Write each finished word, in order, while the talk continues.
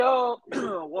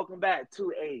welcome back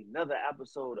to another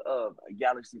episode of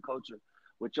Galaxy Culture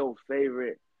with your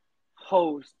favorite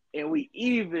host. And we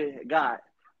even got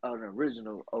an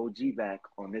original OG back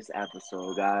on this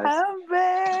episode, guys. I'm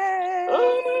back.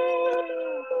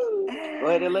 Ooh! Go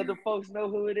ahead and let the folks know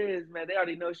who it is, man. They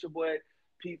already know it's your boy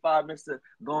P5, Mr.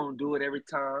 Gonna do it every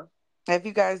time. If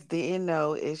you guys didn't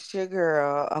know, it's your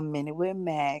girl, a minute with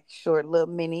Mac, short little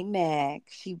mini Mac.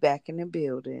 She back in the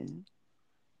building.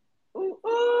 Ooh,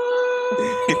 ooh.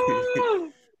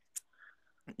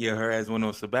 Yeah, her ass went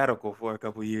on sabbatical for a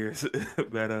couple years.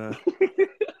 but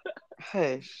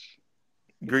Hush.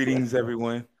 greetings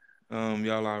everyone.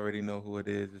 Y'all already know who it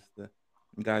is. It's the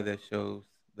guy that shows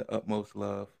the utmost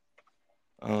love.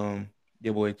 Um,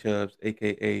 your boy Chubbs,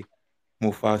 aka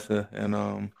Mufasa,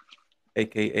 and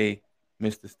aka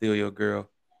Mr. Steal Your Girl.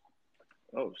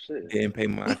 Oh shit. Didn't pay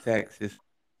my taxes.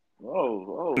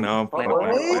 Oh, No, I'm playing. I'm hold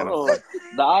playing. I'm on, playing. What? I'm hold playing.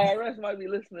 on. The IRS might be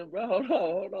listening, bro.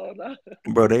 Hold on.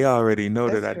 Bro, they already know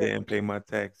that That's I right. didn't pay my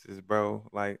taxes, bro.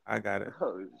 Like I got it.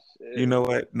 Oh You shit. know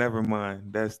what? Never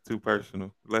mind. That's too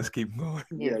personal. Let's keep going.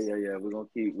 Yes. Yeah. We're gonna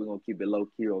keep it low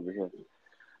key over here.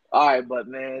 All right, but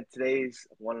man, today's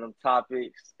one of them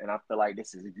topics, and I feel like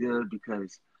this is good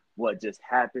because what just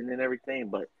happened and everything.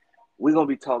 But we're gonna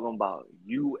be talking about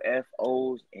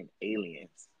UFOs and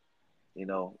aliens.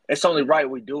 It's only right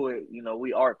we do it.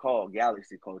 We are called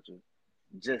Galaxy Culture.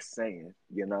 Just saying.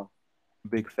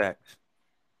 Big facts.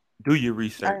 Do your I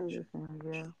research. understand,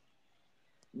 yeah.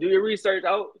 Do your research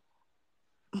out.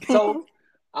 So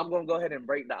I'm gonna go ahead and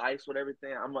break the ice with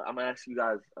everything. I'm gonna ask you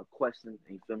guys a question.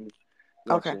 You feel me?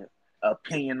 Want Okay. your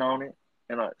opinion on it?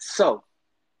 So,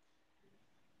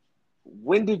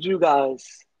 when did you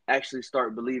guys actually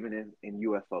start believing in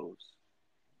UFOs?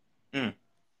 Mm.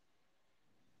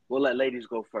 We'll let ladies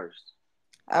go first.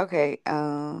 Okay.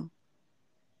 I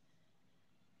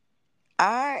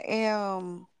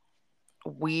am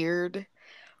weird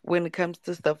when it comes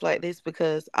to stuff like this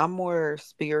because I'm more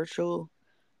spiritual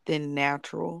than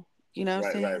natural. You know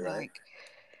what I'm Right, right, saying?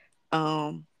 right.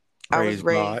 Um, I was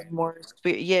Praise God. raised more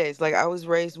yes, like I was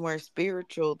raised more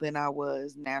spiritual than I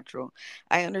was natural.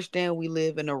 I understand we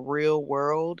live in a real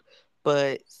world,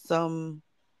 but some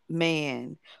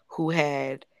man who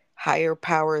had higher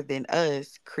power than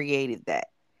us created that.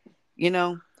 You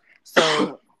know?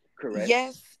 So, Correct.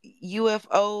 yes,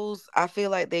 UFOs, I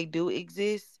feel like they do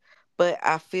exist, but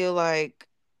I feel like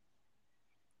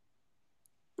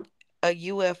a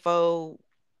UFO,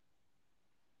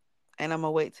 and I'm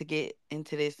gonna wait to get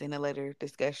into this in a later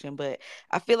discussion, but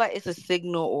I feel like it's a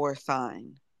signal or a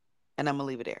sign, and I'm gonna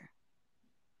leave it there.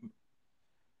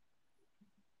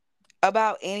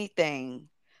 About anything,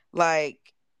 like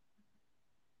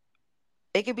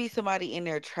it could be somebody in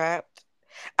there trapped.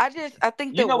 I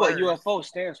think You the know what words, UFO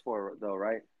stands for, though,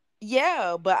 right?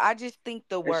 yeah, but I just think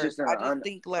the It's words. just an I just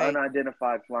think like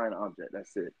unidentified flying object.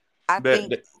 That's it. I That, think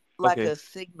that- like okay. a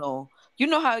signal. You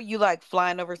know how you like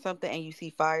flying over something and you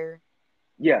see fire?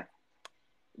 Yeah,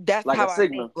 That's like a how I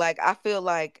think. signal. Like I feel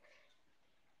like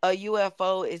a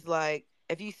UFO is like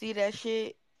if you see that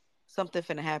shit, something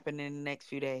finna happen in the next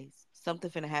few days.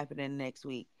 Something finna happen in the next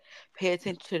week. Pay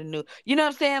attention to the news. You know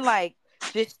what I'm saying? Like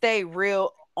just stay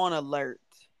real on alert.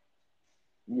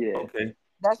 Yeah. Okay.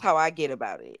 That's how I get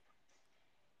about it.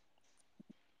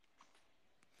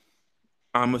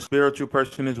 I'm a spiritual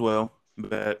person as well,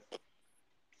 but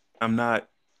I'm not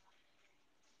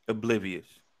oblivious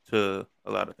to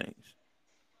a lot of things.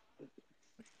 Uh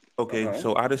Okay, huh.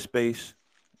 so outer space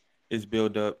is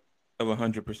built up of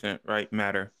 100%, right?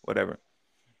 Matter, whatever.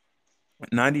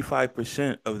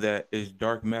 95% of that is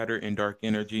dark matter and dark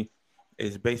energy.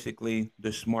 Is basically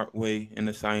the smart way and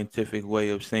the scientific way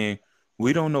of saying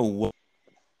we don't know what,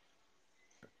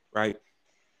 right?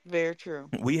 Very true.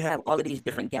 We have all of these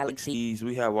different galaxies,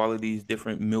 we have all of these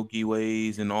different Milky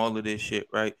Ways and all of this shit,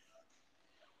 right?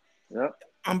 Yep.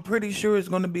 I'm pretty sure it's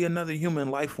going to be another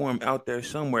human life form out there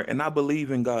somewhere. And I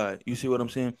believe in God. You see what I'm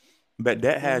saying? But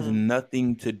that has Mhm.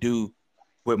 nothing to do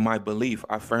with my belief.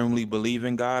 I firmly believe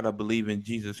in God. I believe in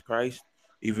Jesus Christ,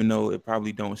 even though it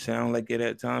probably don't sound like it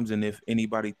at times. And if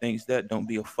anybody thinks that, don't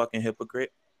be a fucking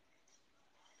hypocrite.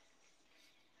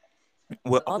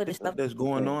 With all of this stuff that's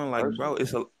going Okay. on, like, bro, Personal.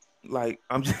 it's a like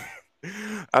I'm just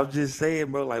I'm just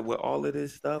saying, bro, like with all of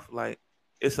this stuff, like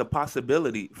it's a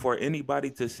possibility for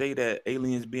anybody to say that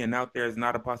aliens being out there is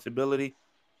not a possibility.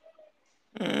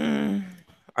 Mm,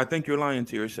 I think you're lying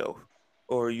to yourself,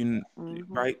 or you Mhm.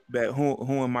 right? But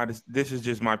who am I? This is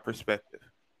just my perspective.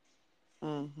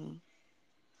 Mhm.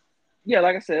 Yeah,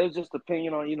 like I said, it was just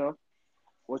opinion on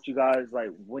what you guys like.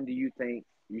 When do you think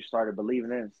you started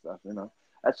believing in and stuff?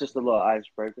 That's just a little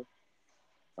icebreaker.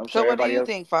 I'm So sure what do everybody you else.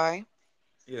 think, Fi?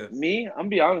 Yeah. Me, I'm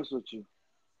be honest with you.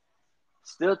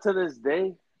 Still to this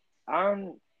day,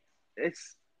 I'm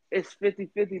it's it's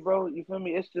 50-50, bro. You feel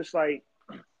me? It's just like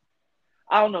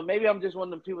I don't know. Maybe I'm just one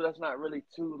of them people that's not really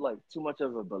too much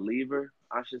of a believer,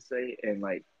 I should say, and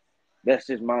like that's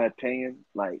just my opinion.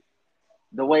 Like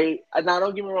the way now,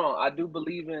 don't get me wrong, I do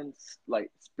believe in like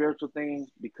spiritual things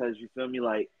because you feel me.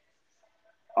 Like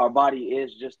our body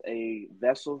is just a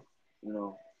vessel, you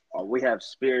know. We have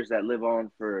spirits that live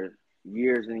on for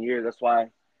years and years. That's why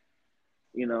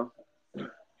you know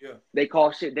Yeah. they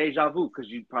call shit deja vu because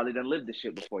you probably done lived this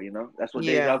shit before. You know, that's what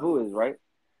deja Yeah. vu is, right?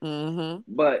 Mm-hmm.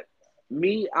 But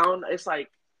me, I don't. It's like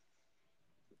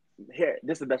here.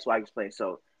 This is the best way I can explain.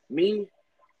 So me,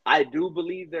 I do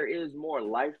believe there is more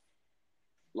life,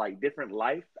 like different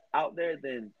life out there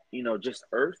than just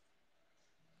Earth.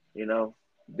 You know,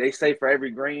 they say for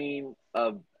every grain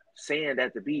of sand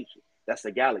at the beach, that's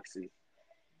a galaxy.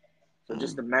 So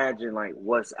just Mm. imagine like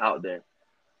what's out there.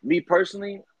 Me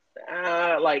personally,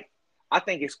 like I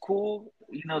think it's cool.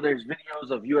 You know, there's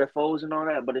videos of UFOs and all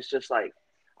that, but it's just like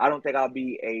I don't think I'll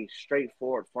be a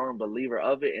straightforward, firm believer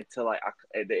of it until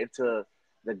until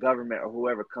the government or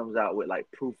whoever comes out with like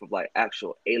proof of like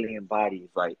actual alien bodies,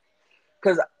 like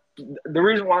because the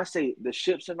reason why I say the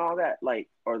ships and all that, like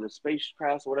or the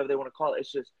spacecrafts or whatever they want to call it,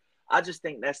 it's just I just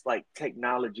think that's like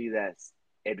technology that's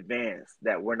advanced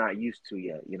that we're not used to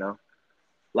yet. You know,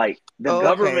 like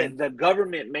Okay. the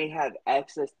government may have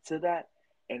access to that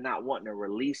and not wanting to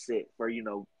release it for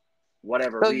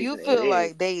whatever So you reason it feel is.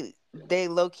 like they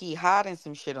low key hiding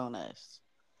some shit on us?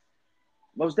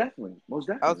 Most definitely.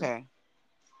 Okay.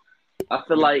 I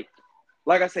feel Yeah.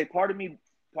 like I say, part of me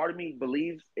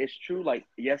believes it's true. Like,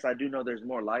 yes, I do know there's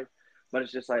more life, but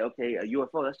it's just like, okay, a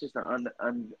UFO, that's just an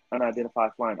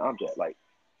unidentified flying object. Like,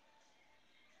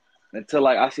 until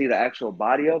like I see the actual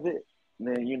body of it,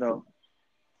 then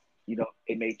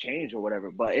it may change or whatever.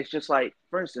 But it's just like,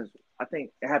 for instance, I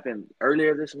think it happened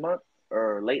earlier this month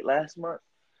or late last month.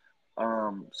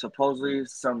 Supposedly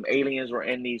some aliens were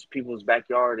in these people's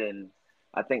backyard in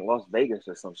I think Las Vegas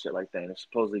or some shit like that. And it's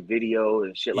supposedly video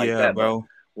and shit like Yeah, that. But bro.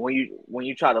 when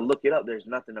you try to look it up, there's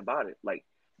nothing about it. Like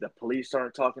the police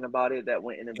started talking about it that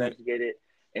went and Yeah. investigated,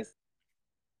 and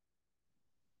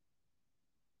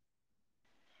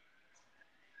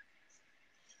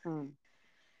Hmm.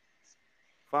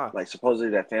 like Fox.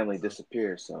 supposedly that family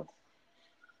disappeared. So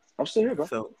I'm still here, bro.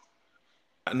 So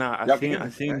nah, Y'all can hear I me,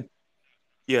 right? seen,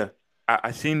 yeah,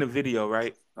 I seen the video,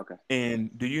 right? Okay.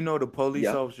 And do you know the police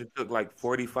Yeah. officer took like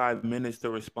 45 minutes to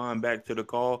respond back to the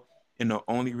call? And the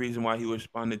only reason why he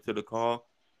responded to the call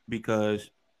because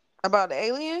About the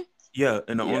alien? yeah,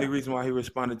 and the only Yeah. reason why he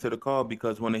responded to the call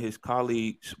because one of his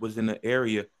colleagues was in the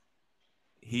area.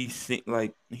 He seen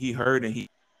like he heard and he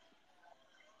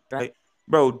like,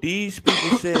 bro, these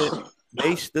people said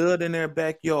they stood in their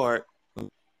backyard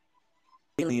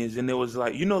aliens and it was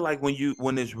like like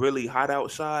when it's really hot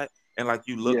outside and like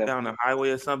you look Yeah. down the highway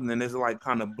or something and it's like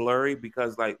kind of blurry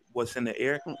because like what's in the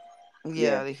air. Mm. Yeah.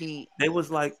 Yeah, the heat. They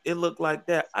was like it looked like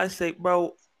that. I say,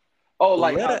 bro, Oh,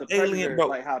 like let how an the alien, predator, bro.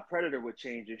 like how Predator would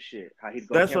change his shit, how he'd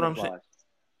go That's what I'm saying, camouflage.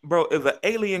 bro. If an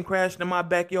alien crashed in my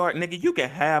backyard, nigga, you can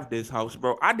have this house,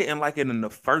 bro. I didn't like it in the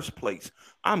first place.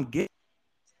 I'm getting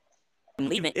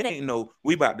leaving. It ain't no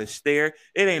we about to stare.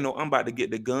 It ain't no I'm about to get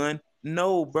the gun.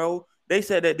 No, bro. They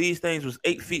said that these things was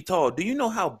 8 feet tall. Do you know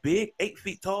how big 8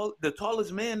 feet tall? The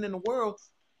tallest man in the world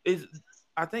is,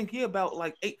 I think he about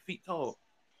like 8 feet tall,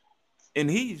 and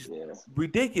he's Yeah.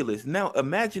 ridiculous. Now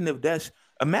imagine if that's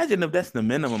the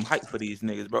minimum height for these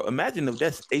niggas, bro. Imagine if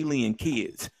that's alien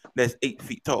kids that's 8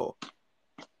 feet tall.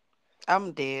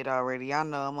 I'm dead already. I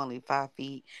know I'm only 5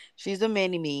 feet. She's a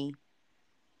mini me.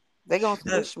 They gonna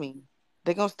That squish me.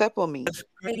 They gonna step on me. that's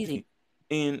crazy.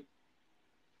 And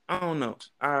I don't know.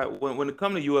 When it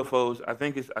comes to UFOs, I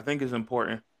think it's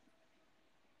important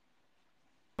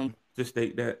to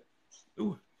state that.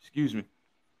 Ooh, excuse me.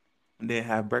 And then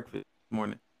have breakfast this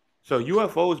morning. So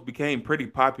UFOs became pretty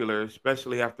popular,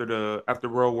 especially after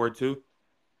World War II.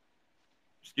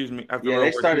 Excuse me, after Yeah, World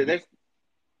they War II. started.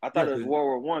 I thought Yeah, it was cause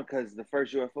World War I because the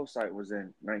first UFO site was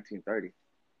in 1930.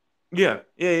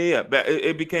 yeah. But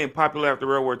it became popular after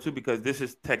World War II because this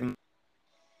is technology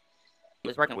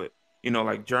was working with.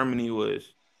 Like Germany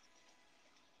was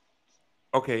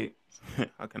okay.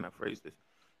 How can I phrase this?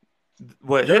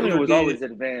 What Germany Hitler was did. always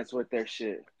advanced with their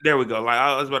shit. There we go. Like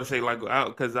I was about to say, like,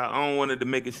 because I don't wanted to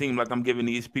make it seem like I'm giving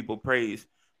these people praise.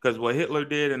 Because what Hitler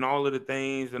did and all of the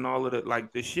things and all of the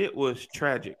like, the shit was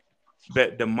tragic.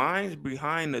 But the minds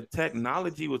behind the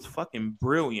technology was fucking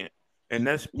brilliant, and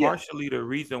that's Yeah, partially the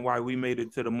reason why we made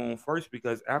it to the moon first.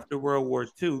 Because after World War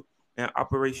II and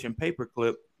Operation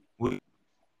Paperclip, we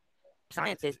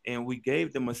scientists and we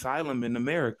gave them asylum in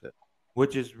America,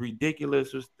 which is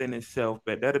ridiculous within itself.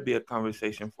 But that'll be a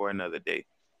conversation for another day.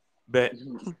 But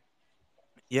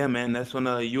yeah, man, that's when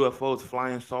UFOs,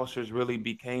 flying saucers, really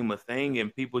became a thing,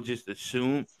 and people just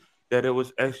assumed that it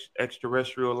was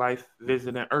extraterrestrial life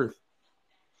visiting Earth.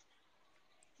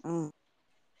 Mm.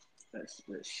 That's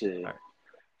shit. All right.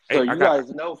 So Hey, you guys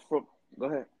know from. Go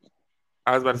ahead.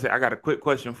 I was about to say, I got a quick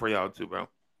question for y'all too, bro.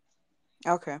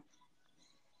 Okay.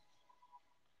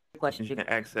 Questions you can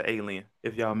ask the alien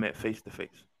if y'all met face to face.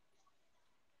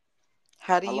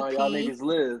 How do How you long y'all pee? niggas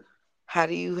live? How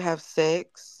do you have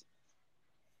sex?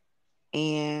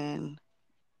 And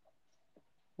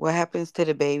what happens to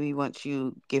the baby once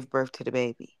you give birth to the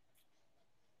baby?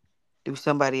 Do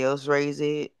somebody else raise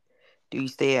it? Do you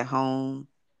stay at home?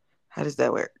 How does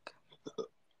that work?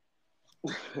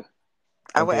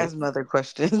 I would Okay. ask mother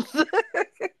questions.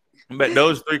 But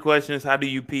those three questions: how do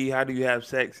you pee? How do you have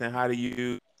sex? And how do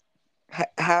you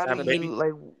How do have a you baby?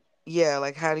 like? Yeah,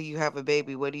 like how do you have a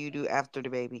baby? What do you do after the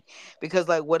baby? Because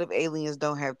like, what if aliens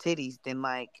don't have titties? Then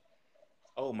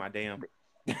Oh my damn!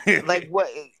 what?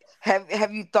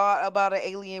 Have you thought about an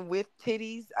alien with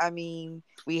titties? I mean,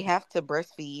 we have to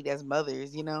breastfeed as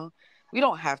mothers, you know. We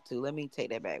don't have to. Let me take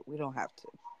that back. We don't have to,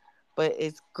 but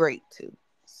it's great to.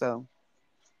 So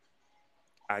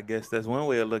I guess that's one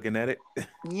way of looking at it.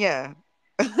 yeah.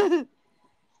 I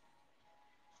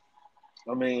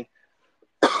mean,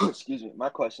 excuse me. My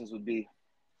questions would be,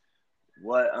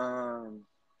 what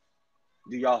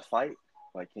do y'all fight?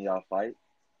 Like, can y'all fight?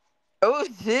 Oh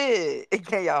shit!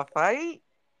 Can y'all fight?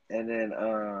 And then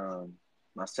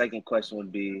my second question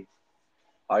would be,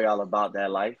 are y'all about that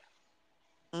life?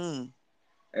 Mm.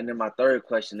 And then my third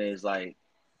question is like,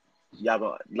 y'all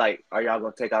gonna like, are y'all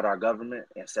gonna take out our government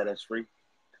and set us free?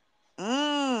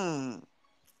 Mm.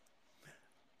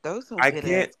 Those some I good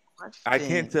can't. ass I can't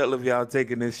questions. tell if y'all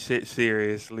taking this shit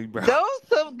seriously, bro. Those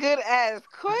some good ass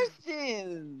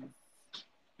questions.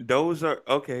 Those are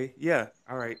okay. Yeah.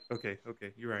 All right. Okay.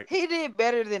 Okay. You're right. He did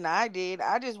better than I did.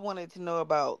 I just wanted to know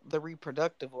about the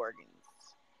reproductive organs.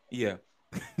 Yeah.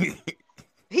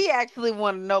 He actually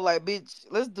wanted to know, like, bitch,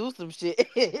 let's do some shit.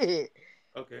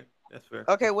 Okay. That's fair. Okay,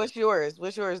 That's fair. what's yours?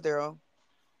 What's yours, Daryl?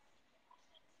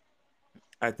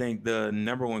 I think the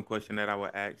number one question that I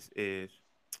would ask is,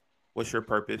 what's your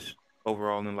purpose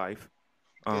overall in life?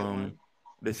 Good Um, one.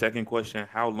 the second question,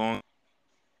 how long?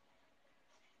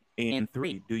 And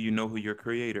three, do you know who your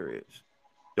creator is?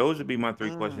 Those would be my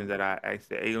three questions Mm, that I ask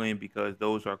the alien because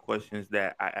those are questions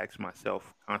that I ask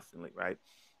myself constantly, right?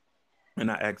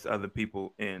 And I ask other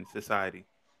people in society,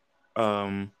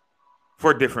 um,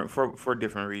 for different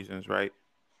reasons, right?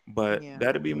 But yeah.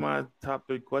 that'd be my top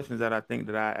three questions that I think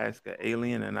that I ask an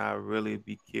alien, and I really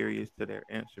be curious to their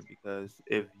answer because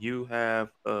if you have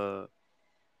a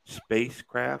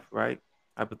spacecraft, right?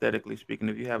 Hypothetically speaking,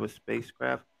 if you have a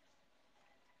spacecraft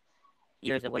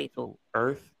years away to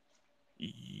Earth,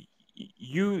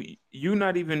 you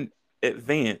not even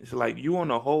advanced. Like you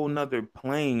on a whole nother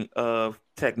plane of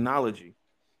technology.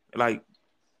 Like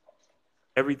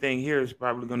everything here is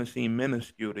probably going to seem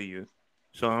minuscule to you.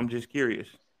 So I'm just curious.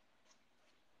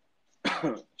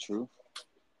 True.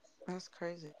 That's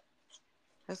crazy.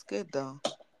 That's good though.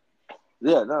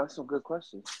 Yeah, no, that's some good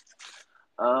questions.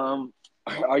 Um,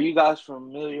 are you guys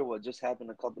familiar what just happened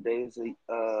a couple days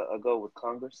ago with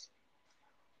Congress?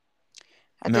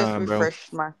 I just Nah, bro.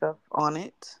 refreshed myself on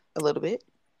it a little bit.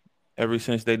 Ever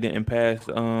since they didn't pass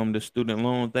the student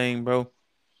loan thing, bro,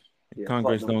 Yeah,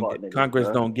 fuck them fuck niggas, Congress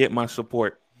bro. don't get my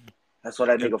support. That's why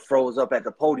that Yep. nigga froze up at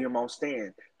the podium on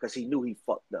stand because he knew he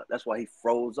fucked up. That's why he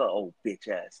froze up, old bitch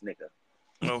ass nigga.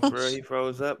 Oh, for real, he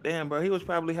froze up. Damn, bro, he was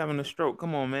probably having a stroke.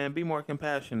 Come on, man, be more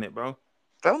compassionate, bro.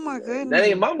 Oh my That ain't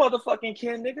goodness. my motherfucking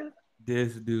kin, nigga.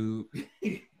 This dude.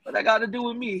 What that got to do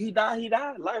with me? He died. He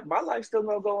died. Life, my life still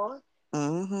gonna go on.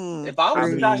 Mm-hmm. If I I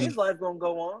was to die, Preach. his mean, life gonna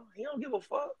go on. He don't give a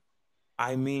fuck.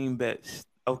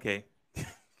 okay.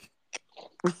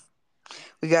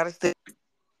 We gotta stay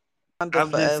under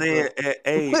I'm just saying,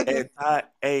 forever.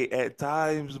 at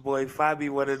times, boy, if I be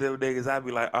one of them niggas, I'd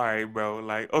be like, all right, bro,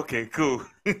 like, okay, cool.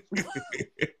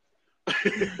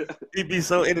 He be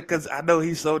so in it because I know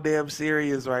he's so damn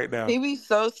serious right now. He be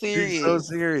so He's so serious.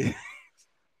 serious.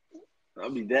 I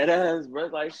be dead ass, bro.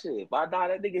 Like shit. If I die,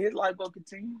 that nigga, his life gonna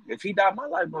continue. If he die, my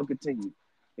life gonna continue.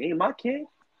 He ain't my kin.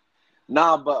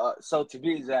 Nah, but so to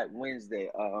be exact, Wednesday,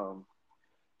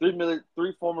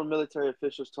 three former military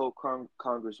officials told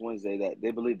Congress Wednesday that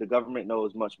they believe the government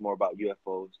knows much more about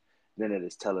UFOs than it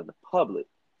is telling the public.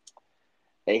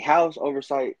 A House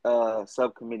Oversight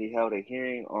Subcommittee held a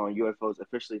hearing on UFOs,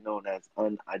 officially known as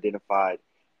unidentified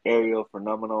aerial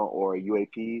phenomena or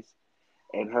UAPs.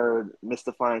 and heard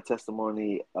mystifying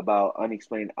testimony about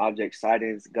unexplained object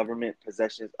sightings, government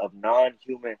possessions of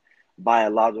non-human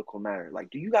biological matter. Like,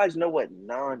 do you guys know what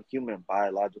non-human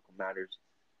biological matters?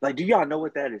 Like, do y'all know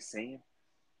what that is saying?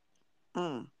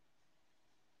 Mm.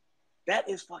 That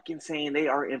is fucking saying they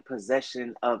are in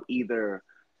possession of either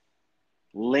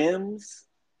limbs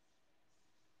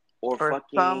or Or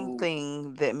fucking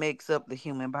something that makes up the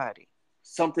human body.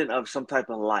 something of some type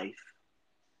of life.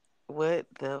 What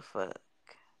the fuck?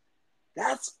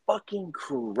 That's fucking This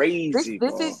crazy,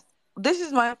 this bro. is this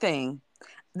is my thing.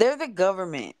 They're the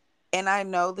government. And I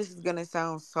know this is gonna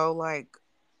sound so like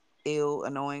ill,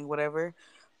 annoying, whatever.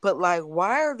 But like,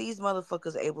 why are these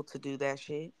motherfuckers able to do that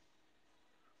shit?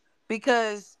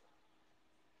 Because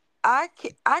I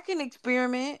can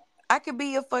experiment. I could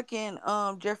be a fucking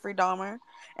Jeffrey Dahmer,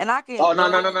 and I Oh can no no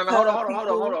go no and no no! cut Hold on up hold on hold on hold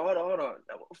people. on hold on hold on.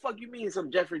 What the fuck you mean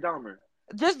some Jeffrey Dahmer?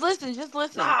 Just listen, just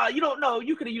listen. Nah, you don't know.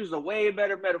 You could have used a way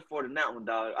better metaphor than that one,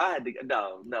 dog. I had to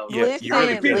no. Yeah, You you know how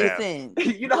really many Listen, could people? have.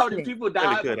 listen, You know how many listen. people Really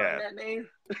died could behind have. that name?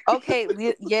 Okay,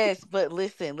 yes, but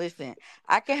listen, listen.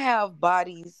 I can have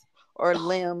bodies or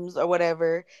limbs or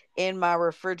whatever in my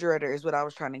refrigerator is what I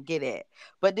was trying to get at.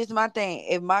 But this is my thing.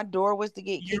 If my door was to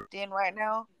get You kicked in right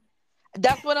now,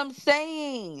 that's what I'm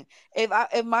saying.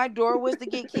 If my door was to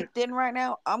get kicked in right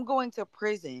now, I'm going to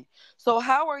prison. So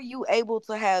how are you able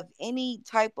to have any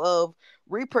type of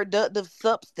reproductive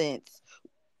substance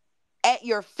at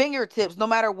your fingertips, no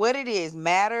matter what it is,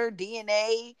 matter,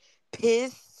 DNA,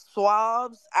 piss,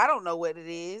 swabs. I don't know what it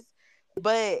is.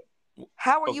 But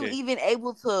how are you okay? even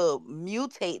able to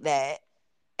mutate that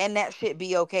and that shit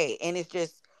be okay? And it's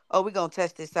just, oh, we're gonna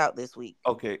test this out this week.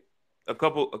 Okay, a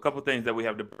couple things that we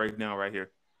have to break down right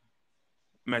here.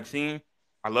 Maxine,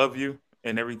 I love you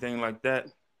and everything like that.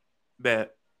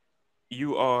 That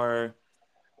you are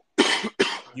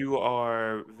you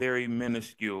are very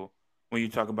minuscule when you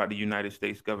talk about the United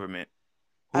States government.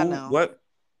 I Who know. what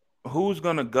who's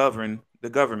gonna govern the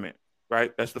government?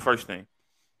 Right? That's the first thing.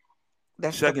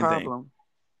 That's the Second thing, problem.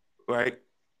 right?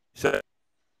 So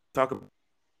talk about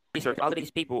research. All of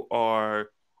these people are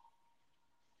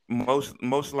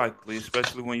most likely,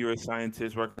 especially when you're a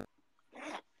scientist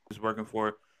working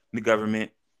for the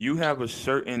government, you have a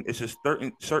certain it's a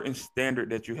certain standard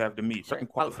that you have to meet, certain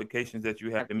qualifications that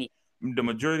you have to meet. The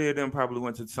majority of them probably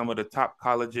went to some of the top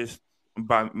colleges,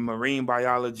 by marine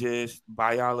biologists,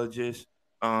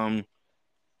 um,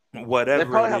 They whatever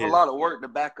probably it have a is. lot of work to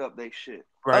back up their shit.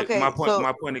 Right. Okay, so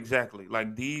My point exactly.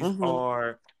 Like these mhm.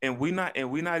 are, we're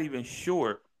not even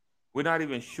sure. We're not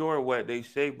even sure what they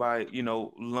say by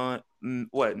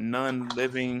what non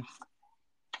living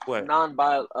what. Non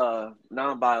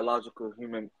biological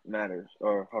human matters.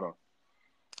 Or hold on.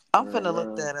 I'm finna look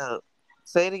Non that up.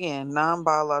 Say it again.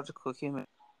 Non-biological human.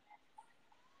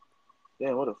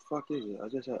 Damn, what the fuck is it? I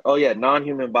just had, oh yeah, non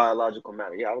human biological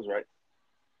matter. Yeah, I was right.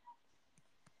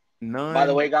 By the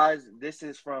None. way, guys, this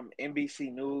is from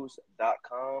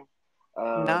NBCnews.com.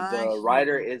 The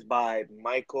writer Non-human. is by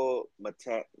Michael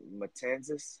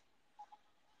Matanzas.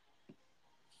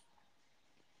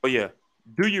 Oh yeah.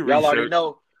 Do your Y'all already research.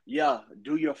 know. Yeah,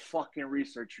 do your fucking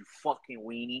research, you fucking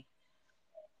weenie.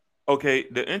 Okay.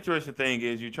 The interesting thing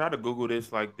is, you try to Google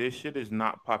this, like this shit is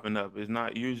not popping up. It's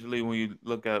not usually when you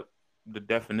look at the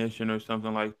definition or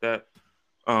something like that.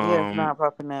 Yeah, it's Um. not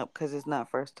popping up because it's not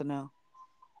first to know.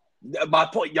 My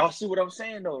point, y'all see what I'm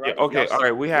saying though, Yeah. right? Okay. All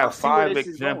right. We Y'all have see where five this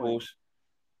is going. examples.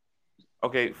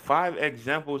 Okay, five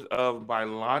examples of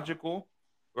biological,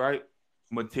 right,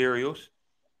 materials: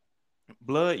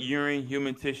 blood, urine,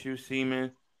 human tissue,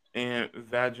 semen, and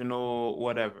vaginal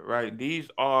whatever, right? These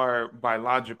are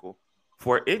biological.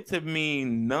 For it to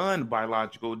mean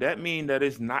non-biological, that means that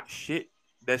it's not shit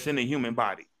that's in the human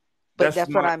body. But That's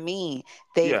that's what my I mean.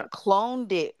 They've yeah.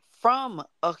 cloned it from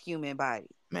a human body.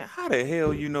 Man, how the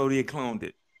hell you know they cloned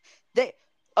it? They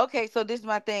okay, so this is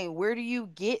my thing. Where do you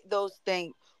get those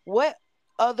things? What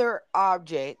other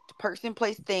object, person,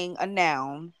 place, thing, a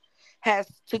noun,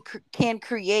 can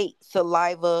create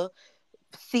saliva,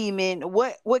 semen?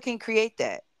 What can create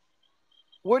that?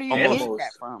 Where do you get Almost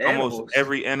that Animals. from? almost Animals.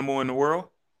 every animal in the world.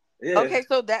 Yeah. Okay,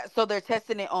 so they're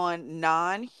testing it on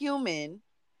non-human.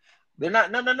 They're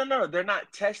not no. They're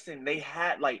not testing. They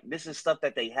had like this is stuff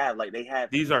that they have. Like they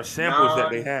have These are samples that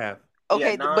they non have. yeah,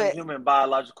 Okay, but non-human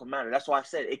biological matter. That's why I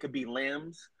said it could be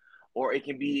limbs or it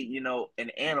can be, an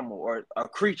animal or a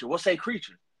creature. We'll say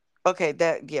creature. okay,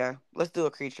 that yeah. Let's do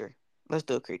a creature. Let's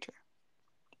do a creature.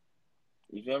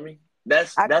 You feel me?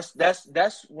 That's I that's that's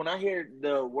that's when I hear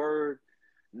the word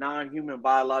non-human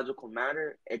biological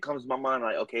matter, it comes to my mind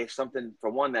like, okay, it's something for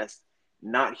one that's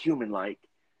not human like.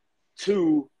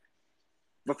 Two,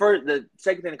 But first, the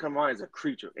second thing that comes to mind is a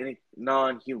creature, any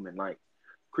non-human like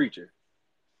creature.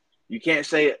 You can't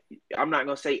say. I'm not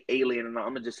gonna say alien, and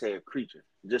I'm gonna just say a creature,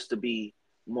 just to be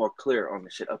more clear on the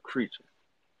shit. A creature,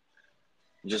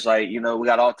 just like we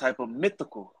got all type of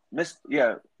mythical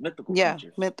Yeah,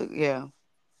 creatures. mental. Yeah,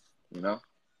 You know,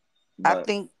 I but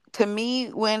think to me,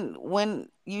 when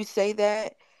you say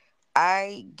that,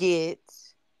 I get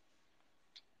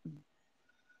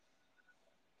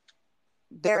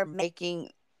they're making,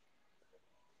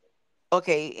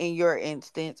 okay, in your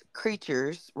instance,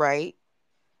 creatures, right?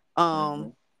 hmm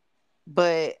Um,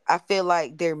 but I feel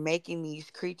like they're making these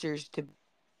creatures to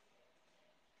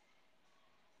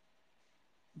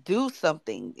do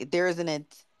something. There is an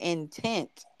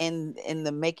intent in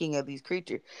the making of these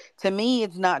creatures. To me,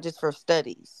 it's not just for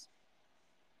studies.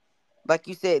 Like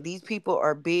you said, these people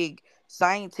are big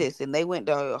scientists and they went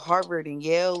to Harvard and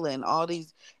Yale and all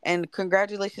these, and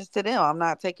congratulations to them. I'm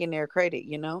not taking their credit,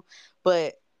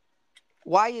 But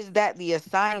why is that the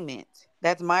assignment?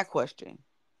 That's my question.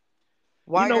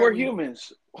 Why are we're we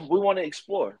humans. We want to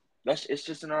explore. It's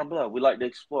just in our blood. We like to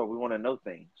explore. We want to know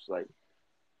things. Like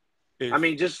I It's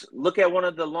mean, just look at one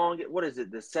of the what is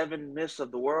it, the seven myths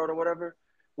of the world or whatever.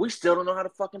 We still don't know how the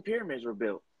fucking pyramids were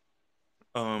built.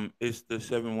 it's the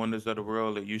seven wonders of the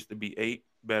world. It used to be eight,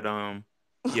 but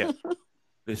yeah,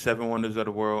 the seven wonders of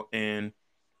the world, and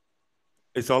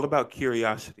it's all about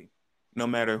curiosity. No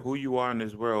matter who you are in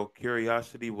this world,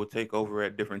 curiosity will take over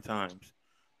at different times.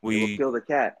 It will We, kill the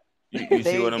cat. you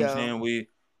see There what you I'm go. saying?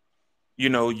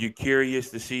 You're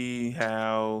curious to see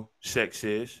how sex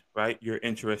is, right? You're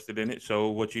interested in it. So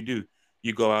what you do,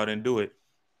 you go out and do it.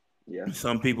 Yeah.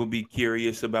 Some people be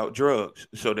curious about drugs,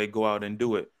 so they go out and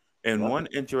do it. And Yep. one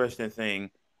interesting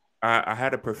thing, I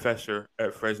had a professor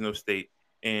at Fresno State,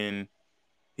 and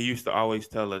he used to always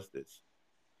tell us this.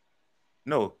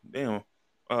 No, damn.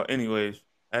 Anyways,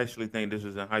 I actually think this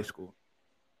was in high school.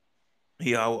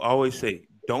 He always say,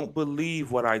 "Don't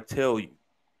believe what I tell you.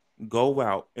 Go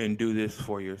out and do this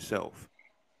for yourself."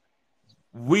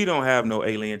 We don't have no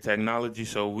alien technology,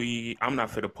 so I'm not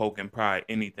for to poke and pry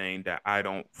anything that I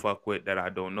don't fuck with, that I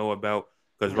don't know about.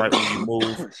 Because right when you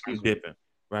move, I'm Excuse me. dipping.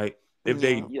 Right? If Yeah.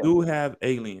 they Yeah. do have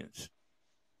aliens,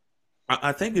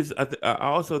 I think I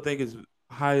also think it's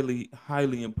highly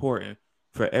highly important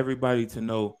for everybody to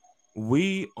know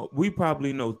we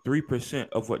probably know 3%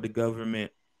 of what the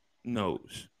government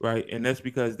knows, right? And that's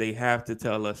because they have to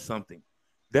tell us something.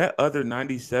 That other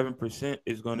 97%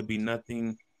 is going to be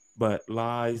nothing but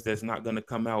lies that's not going to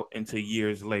come out until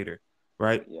years later,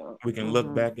 right? Yeah. We can look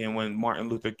Mhm. back and when Martin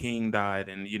Luther King died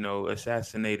and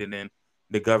assassinated, and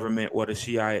the government or the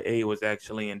CIA was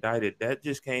actually indicted. That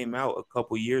just came out a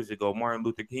couple years ago. Martin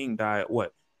Luther King died,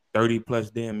 what, 30 plus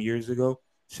damn years ago?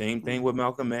 Same thing with Mhm.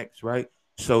 Malcolm X, right?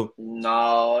 So,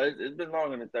 No, it's been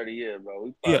longer than 30 years, bro.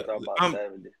 We yeah, probably talking about I'm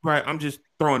 70. right. I'm just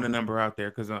throwing a number out there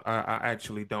because I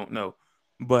actually don't know.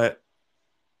 But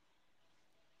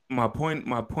my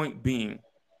point being,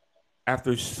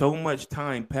 after so much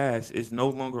time passed, it's no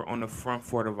longer on the front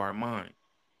foot of our mind.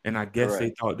 And I guess they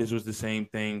Correct. thought this was the same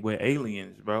thing with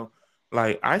aliens, bro.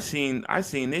 Like I seen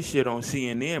this shit on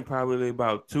CNN probably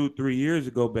about 2-3 years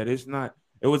ago, but it's not.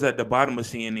 It was at the bottom of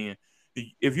CNN.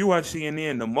 If you watch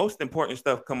CNN, the most important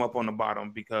stuff come up on the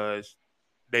bottom because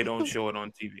they don't show it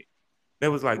on TV.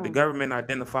 There was like the Mhm. government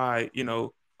identified,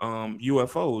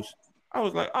 UFOs. I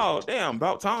was like, oh damn,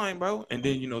 about time, bro. And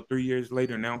then 3 years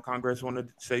later, now Congress wanted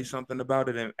to say something about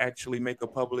it and actually make a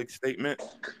public statement.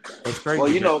 That's Well,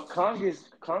 crazy. But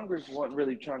Congress wasn't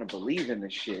really trying to believe in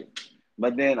this shit,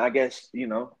 but then I guess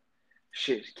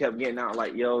shit kept getting out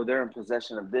like, yo, they're in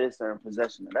possession of this, they're in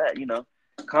possession of that.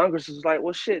 Congress was like,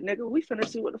 well, shit, nigga, we finna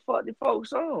see what the fuck the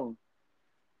folks on.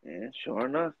 And sure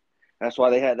enough, that's why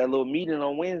they had that little meeting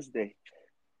on Wednesday.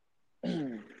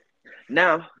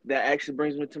 Now that actually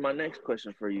brings me to my next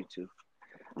question for you two.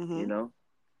 You Mhm. know,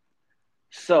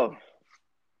 so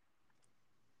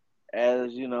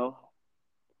as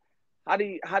how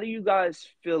do you guys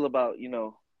feel about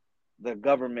the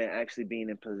government actually being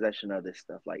in possession of this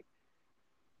stuff? Like,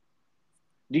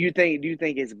 do you think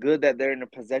it's good that they're in the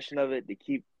possession of it to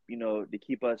keep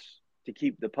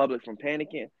the public from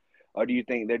panicking, or do you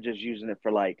think they're just using it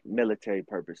for like military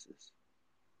purposes?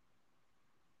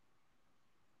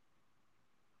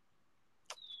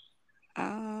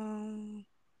 Um,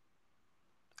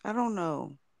 I don't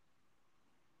know,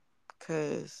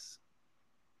 cause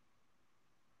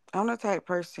I'm the type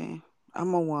person.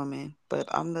 I'm a woman, but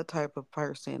I'm the type of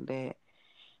person that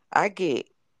I get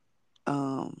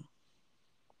um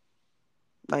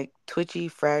like twitchy,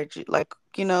 fragile, like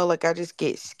like I just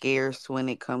get scarce when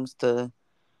it comes to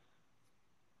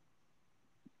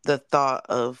the thought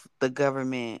of the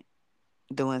government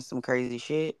doing some crazy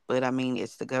shit, but I mean,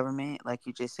 it's the government, like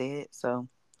you just said. So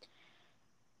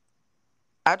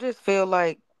I just feel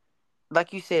like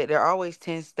you said, they're always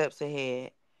 10 steps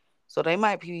ahead. So they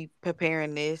might be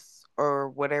preparing this or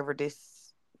whatever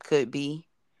this could be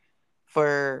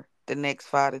for the next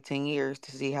 5 to 10 years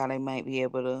to see how they might be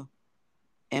able to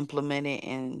implement it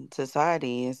in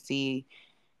society and see,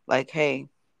 like, hey,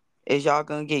 is y'all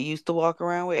gonna get used to walk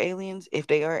around with aliens if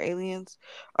they are aliens?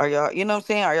 Are y'all, you know what I'm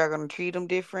saying? Are y'all gonna treat them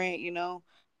different?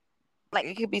 Like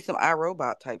it could be some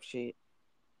iRobot type shit.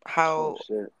 Oh How,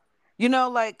 shit.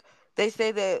 like they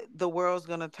say that the world's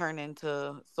gonna turn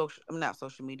into social, not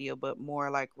social media, but more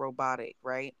like robotic,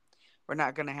 right? We're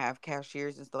not gonna have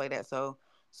cashiers and stuff like that. So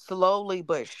slowly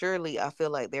but surely, I feel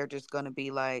like they're just gonna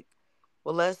be like,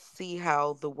 well, let's see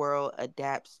how the world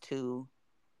adapts to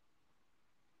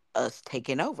us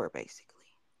taking over, basically.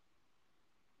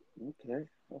 Okay.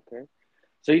 Okay.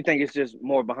 So you think it's just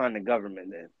more behind the government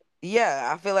then? Yeah,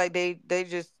 I feel like they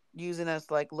just using us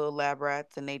like little lab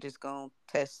rats, and they just gonna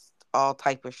test all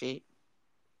type of shit.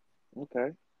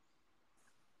 Okay.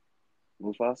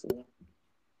 Mufasa.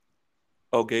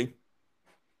 Okay.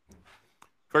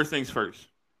 First things first.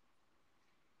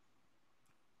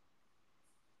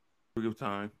 Of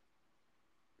time,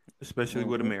 especially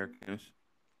with Mm-hmm. Americans,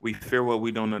 we fear what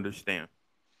we don't understand,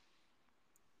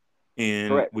 and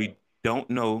Correct. we don't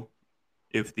know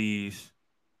if these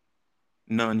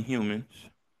non-humans,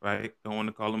 right? Don't want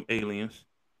to call them aliens,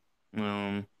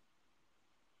 um,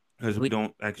 because we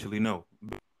don't actually know.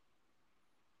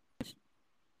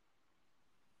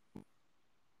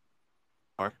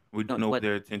 We don't know what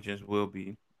their intentions will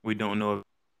be. We don't know,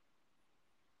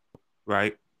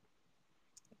 right?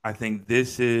 I think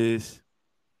this is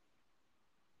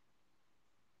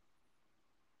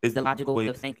the logical way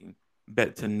of thinking.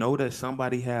 But to know that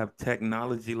somebody have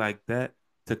technology like that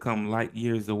to come light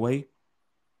years away,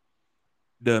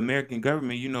 the American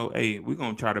government, hey, we're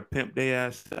gonna try to pimp their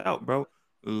ass out, bro.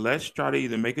 Let's try to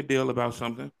either make a deal about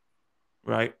something,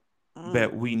 right?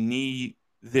 But Mm, we need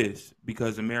this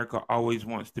because America always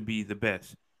wants to be the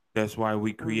best. That's why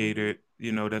we mm-hmm, created,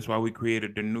 that's why we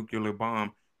created the nuclear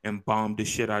bomb and bombed the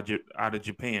shit out of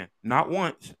Japan. Not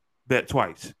once, but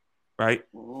twice, right?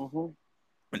 Mm-hmm.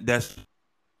 That's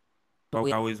why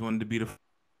we always wanted to be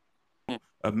the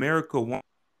America one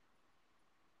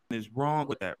is wrong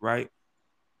with that, right?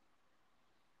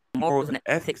 Morals and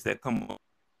ethics that come up,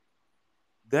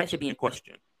 that should be in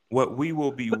question. What we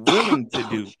will be willing to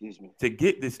do Excuse me. to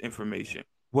get this information,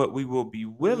 what we will be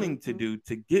willing to Mm-hmm. do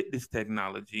to get this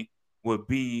technology would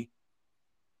be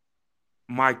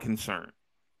my concern,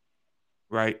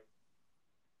 right?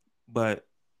 But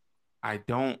I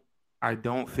don't I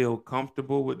don't feel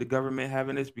comfortable with the government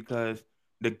having this because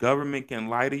the government can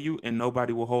lie to you and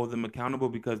nobody will hold them accountable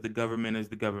because the government is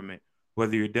the government.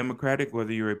 Whether you're Democratic,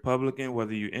 whether you're Republican,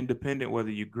 whether you're independent, whether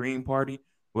you're Green Party,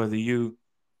 whether you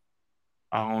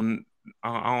I don't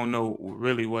I don't know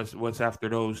really what's after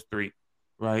those three,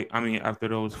 right? I mean after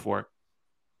those four.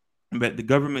 But the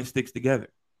government sticks together.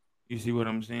 You see what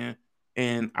I'm saying?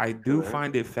 And I do Correct.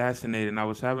 find it fascinating. I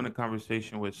was having a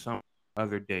conversation with some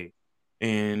other day,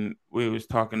 and we was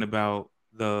talking about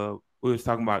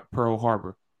Pearl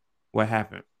Harbor, what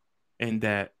happened, and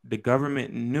that the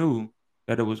government knew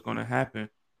that it was going to happen,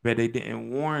 but they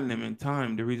didn't warn them in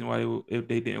time. The reason why if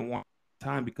they didn't warn in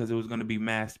time because it was going to be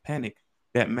mass panic.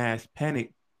 That mass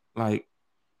panic, like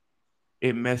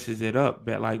it messes it up.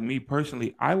 But like me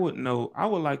personally, I wouldn't know. I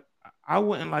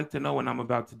wouldn't like to know when I'm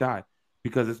about to die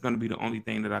because it's gonna be the only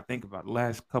thing that I think about. The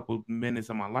last couple minutes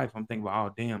of my life, I'm thinking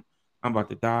about, oh damn, I'm about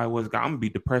to die. I'm gonna be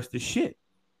depressed as shit,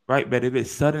 right? But if it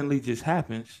suddenly just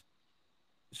happens,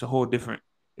 it's a whole different,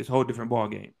 it's a whole different ball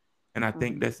game. And I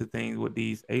think mm-hmm, that's the thing with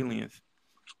these aliens.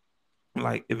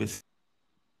 Like if it's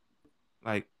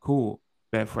like cool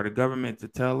that for the government to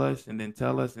tell us and then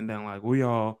like we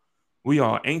all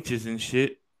anxious and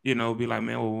shit, be like,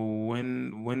 man,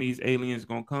 well, when these aliens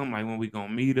gonna come, like when we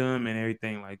gonna meet them and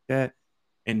everything like that,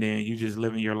 and then you just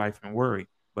living your life and worry.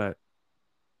 But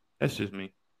that's just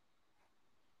me.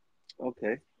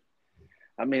 Okay.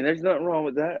 I mean, there's nothing wrong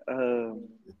with that.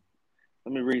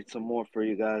 Let me read some more for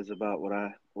you guys about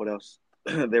what else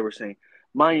they were saying.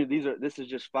 Mind you, this is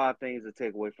just five things to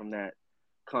take away from that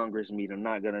Congress meet. I'm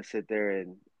not gonna sit there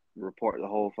and report the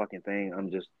whole fucking thing.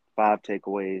 I'm just five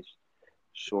takeaways,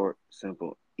 short,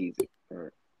 simple, easy. All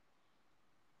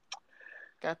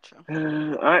gotcha.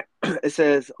 right. All right. It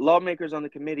says lawmakers on the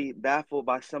committee, baffled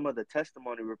by some of the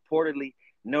testimony, reportedly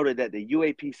noted that the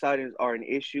UAP sightings are an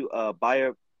issue of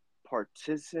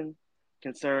bipartisan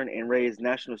concern and raise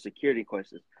national security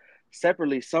questions.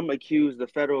 Separately, some accuse the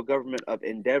federal government of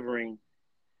endeavoring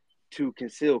to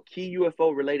conceal key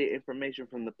UFO related information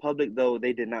from the public, though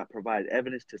they did not provide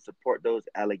evidence to support those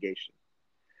allegations.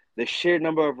 The sheer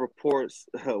number of reports,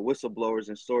 whistleblowers,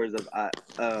 and stories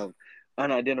of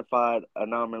unidentified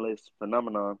anomalous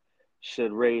phenomenon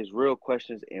should raise real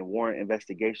questions and warrant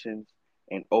investigations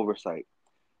and oversight.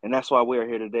 And that's why we are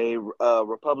here today.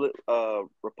 Republican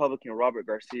Robert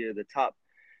Garcia, the top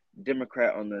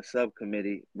Democrat on the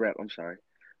subcommittee,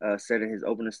 said in his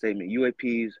opening statement,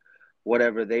 UAPs,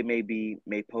 whatever they may be,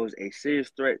 may pose a serious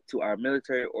threat to our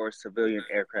military or civilian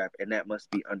aircraft, and that must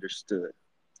be understood.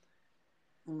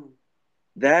 Mm.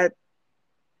 That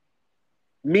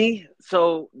Me,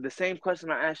 so the same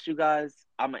question I asked you guys,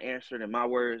 I'm gonna answer it in my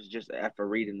words just after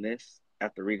reading this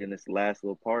last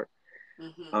little part.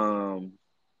 Mm-hmm. Um,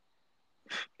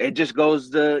 it just goes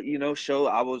to, show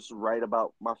I was right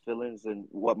about my feelings and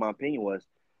what my opinion was.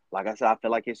 Like I said, I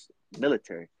feel like it's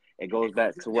military. It goes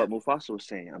back to Yeah. what Mufasa was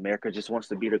saying. America just wants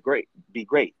to be great.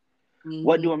 What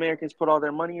Mm-hmm. do Americans put all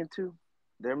their money into?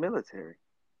 Their military.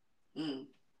 Mm.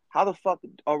 How the fuck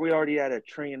are we already at $1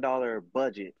 trillion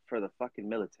budget for the fucking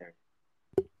military?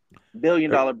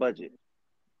 Billion If, dollar budget.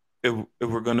 if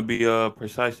we're going to be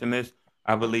precise in this,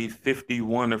 I believe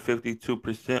 51 or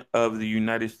 52% of the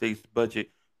United States budget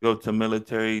go to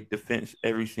military defense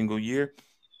every single year.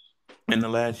 And the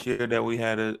last year that we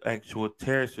had an actual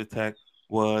terrorist attack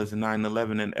was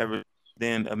 9/11, and ever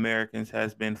then Americans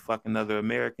has been fucking other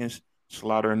Americans,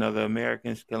 slaughtering other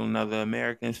Americans, killing other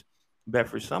Americans. But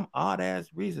for some odd ass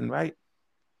reason, right?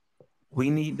 We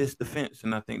need this defense,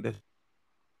 and I think that's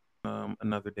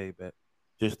another day, bet.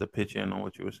 Just to pitch in on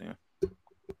what you were saying.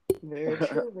 Very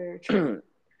true. Very true.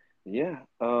 Yeah.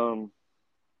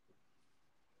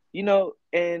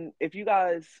 And if you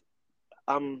guys,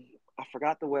 I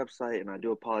forgot the website and I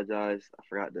do apologize. I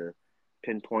forgot to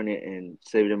pinpoint it and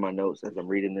save it in my notes as I'm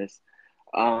reading this.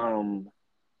 Um,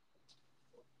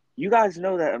 you guys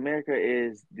know that America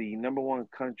is the number one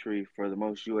country for the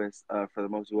most for the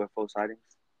most UFO sightings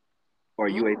or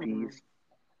Mm. UAPs.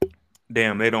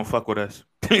 Damn, they don't fuck with us.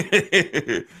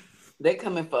 They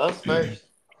coming for us first.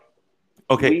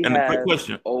 Okay, We and a quick have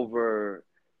question. over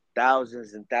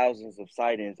thousands and thousands of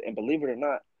sightings, and believe it or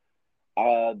not,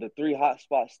 the three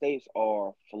hotspot states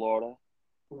are Florida,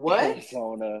 What?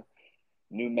 Arizona,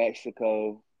 New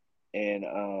Mexico,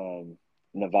 and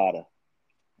Nevada.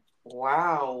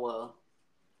 Wow. All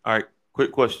right,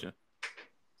 quick question.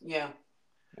 Yeah.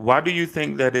 Why do you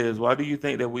think that is? Why do you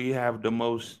think that we have the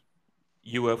most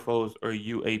UFOs or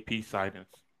UAP sightings?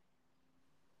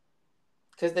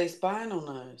 Because they spying on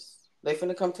us. They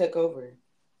finna come take over.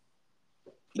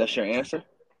 That's your answer?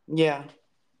 Yeah.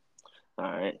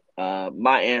 All right.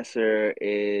 My answer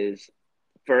is,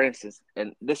 for instance,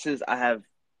 and this is I have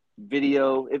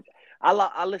video. If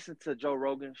I listen to Joe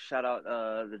Rogan, shout out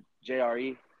the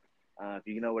JRE. If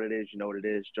you know what it is, you know what it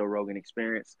is. Joe Rogan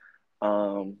Experience.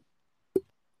 Um,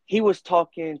 he was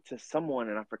talking to someone,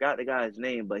 and I forgot the guy's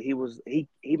name, but he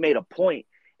made a point,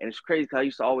 and it's crazy because I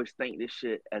used to always think this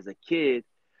shit as a kid.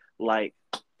 Like,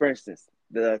 for instance,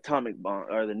 the atomic bomb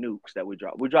or the nukes that we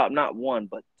dropped. We dropped not one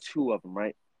but two of them,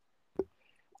 right?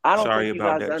 I don't Sorry think you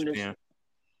about guys that, understand.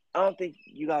 Stan. I don't think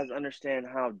you guys understand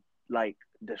how like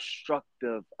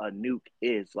destructive a nuke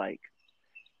is. Like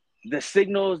the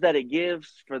signals that it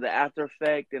gives for the after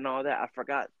effect and all that. I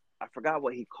forgot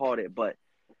what he called it, but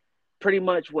pretty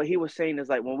much what he was saying is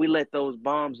like when we let those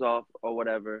bombs off or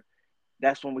whatever,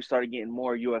 that's when we started getting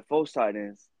more UFO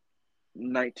sightings.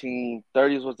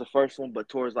 1930s was the first one, but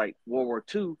towards like World War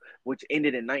II, which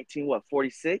ended in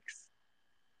 46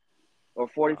 or Uh,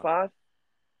 45.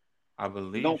 I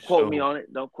believe Don't quote me so. on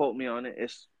it. Don't quote me on it.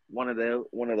 It's one of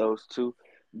those two.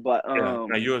 But Yeah,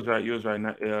 no, you was right. You was right.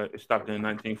 It stopped in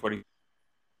 1940.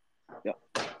 yeah.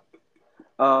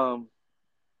 Um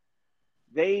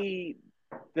they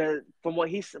from what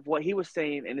he was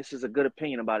saying, and this is a good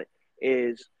opinion about it,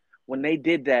 is when they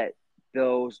did that,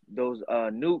 those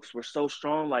nukes were so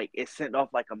strong, like it sent off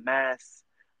like a mass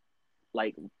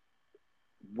like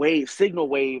signal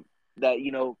wave that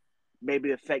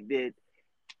maybe affected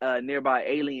nearby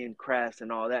alien crafts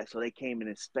and all that. So they came and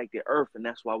inspected Earth, and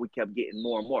that's why we kept getting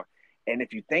more and more. And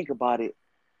if you think about it,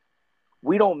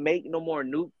 we don't make no more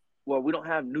nuke. Well, we don't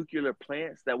have nuclear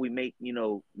plants that we make,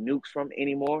 nukes from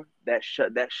anymore. That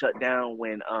shut down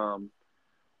when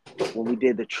we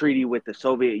did the treaty with the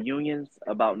Soviet Unions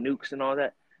about nukes and all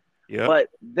that. Yep. But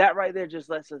that right there just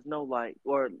lets us know, like,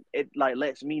 or it like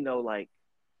lets me know, like,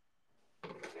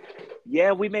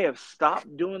 yeah, we may have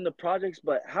stopped doing the projects,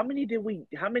 but how many did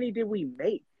we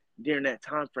make during that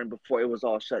time frame before it was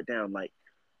all shut down? Like,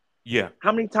 Yeah.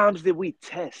 how many times did we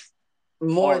test?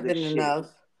 More all this than shit. enough.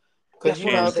 Because That's you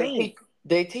what I'm know And saying.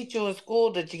 they teach you in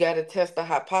school that you got to test the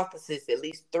hypothesis at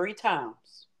least 3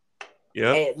 times,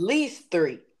 yep, at least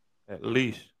three, at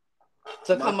least.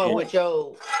 to My come up And point. with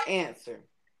your answer.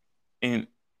 and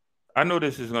I know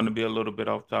this is going to be a little bit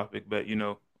off topic, but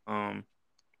um,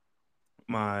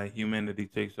 my humanity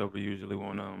takes over usually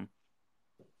when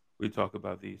we talk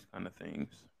about these kind of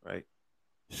things, right?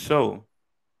 So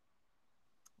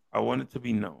I want it to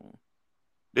be known.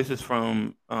 This is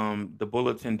from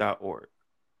thebulletin.org.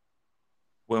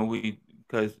 When we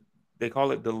because they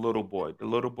call it the little boy. The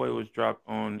little boy was dropped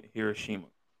on Hiroshima,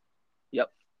 Yep.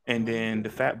 and then Hmm. the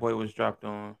fat boy was dropped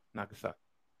on Nagasaki.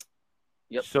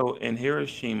 Yep. So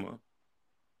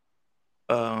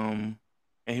um,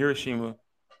 in Hiroshima,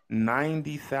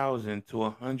 90,000 to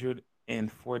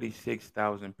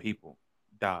 146,000 people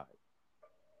died.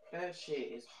 That shit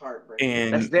is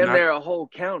heartbreaking. That's And damn not near a whole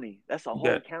county. That's a whole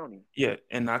that county. yeah,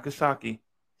 in Nagasaki,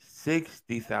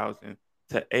 60,000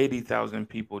 to 80,000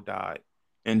 people died.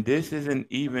 And this isn't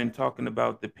even talking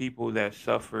about the people that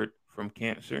suffered from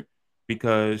cancer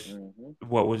because Hmm.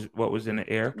 what was in the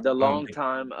air. The long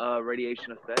time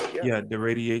radiation effects. Yeah. Yeah, the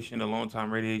radiation, the long time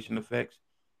radiation effects.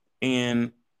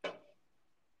 And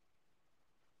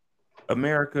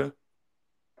America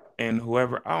and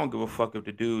whoever, I don't give a fuck if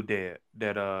the dude that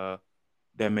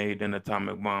made an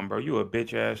atomic bomb, bro. You a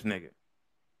bitch ass nigga.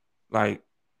 Like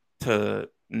to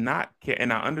not care,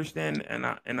 and I understand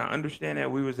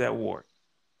that we was at war.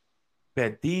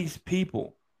 That these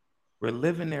people were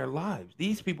living their lives.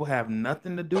 These people have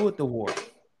nothing to do with the war.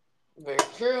 Very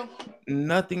true.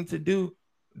 Nothing to do.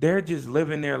 They're just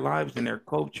living their lives and their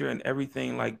culture and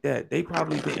everything like that. They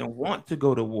probably didn't want to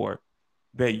go to war.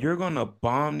 But you're gonna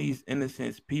bomb these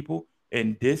innocent people,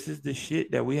 and this is the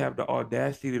shit that we have the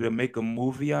audacity to make a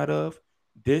movie out of.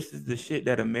 This is the shit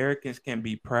that Americans can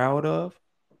be proud of.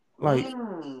 Like,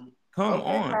 Mm. come Okay,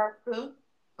 on. Pastor.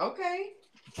 Okay.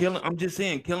 Killing, I'm just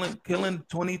saying, killing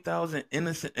 20,000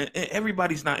 innocent. And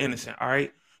everybody's not innocent, all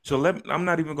right. So I'm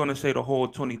not even gonna say the whole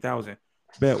 20,000.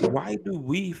 But why do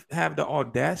we have the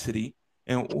audacity,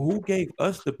 and who gave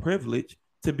us the privilege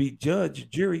to be judge,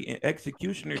 jury, and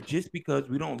executioner just because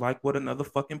we don't like what another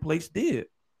fucking place did?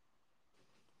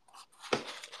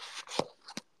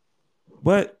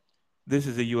 But this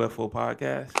is a UFO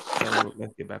podcast, so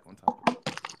let's get back on topic.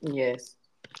 Yes.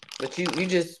 But you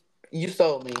just you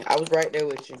sold me. I was right there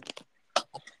with you.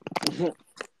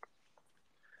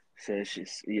 Says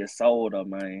she's you sold her,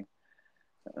 man.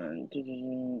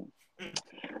 All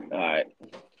right.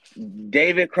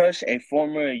 David Crush, a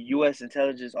former U.S.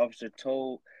 intelligence officer,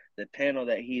 told the panel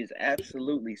that he is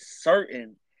absolutely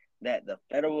certain that the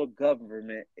federal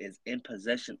government is in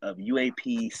possession of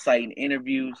UAP sighting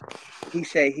interviews. He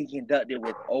said he conducted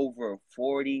with over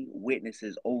 40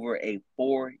 witnesses over a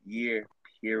 4-year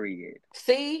period.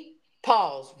 See?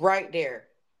 Pause right there.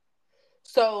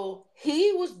 So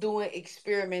he was doing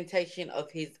experimentation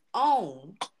of his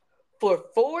own for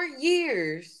 4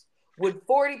 years with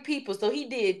 40 people. So he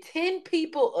did 10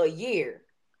 people a year.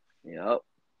 Yep.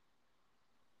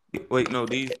 Wait, no,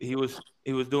 these he was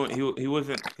doing he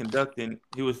wasn't conducting,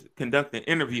 he was conducting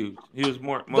interviews. He was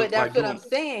more But most that's like what I'm doing.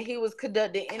 saying. He was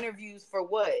conducting interviews for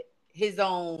what? His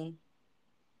own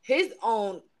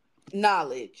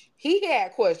knowledge. He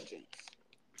had questions.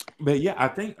 But yeah, I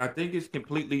think it's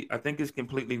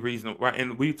completely reasonable, right?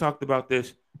 And we talked about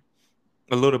this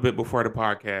a little bit before the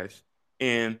podcast,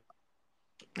 and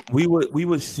we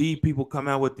would see people come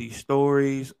out with these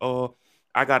stories. Oh,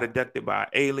 I got abducted by an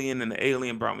alien, and the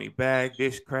alien brought me back.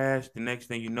 This crashed. The next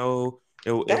thing you know,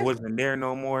 it That's wasn't there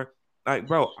no more. Like,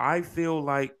 bro, I feel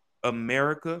like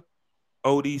America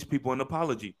owe these people an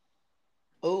apology.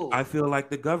 I oh, feel like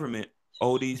the government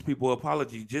owe these people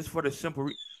apology just for the simple.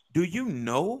 Do you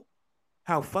know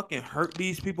how fucking hurt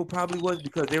these people probably was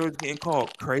because they was getting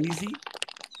called crazy?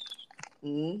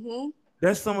 mm-hmm.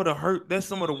 That's some of the hurt. That's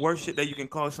some of the worst shit that you can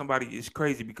call somebody is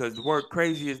crazy because the word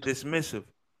crazy is dismissive.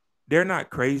 They're not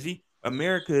crazy.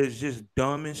 America is just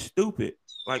dumb and stupid.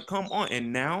 Like, come on.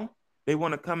 And now they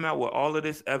want to come out with all of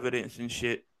this evidence and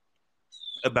shit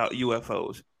about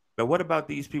UFOs. But what about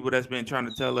these people that's been trying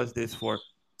to tell us this for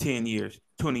 10 years,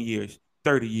 20 years,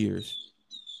 30 years?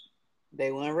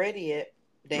 They weren't ready yet.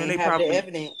 They Man, ain't they have the probably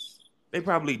evidence. they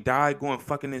probably died going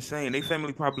fucking insane. Their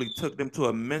family probably took them to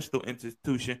a mental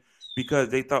institution because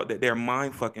they thought that their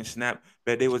mind fucking snapped,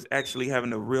 but they was actually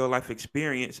having a real life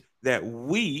experience that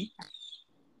we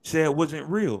said wasn't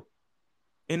real.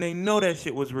 And they know that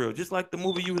shit was real. Just like the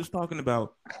movie you was talking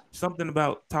about, something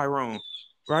about Tyrone,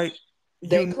 right?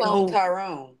 They You cloned know,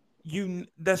 Tyrone.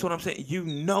 that's what I'm saying. You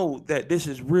know that this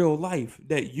is real life,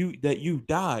 that you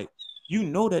died. You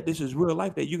know that this is real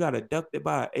life, that you got abducted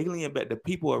by an alien, but the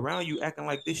people around you acting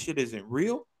like this shit isn't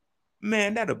real.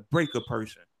 Man, that'll break a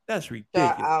person. That's Shout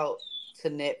ridiculous. out to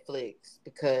Netflix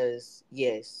because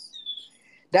yes,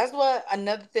 that's what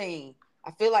another thing.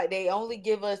 I feel like they only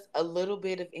give us a little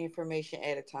bit of information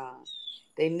at a time.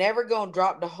 They never gonna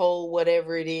drop the whole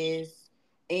whatever it is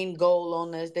in goal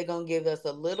on us. They're gonna give us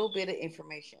a little bit of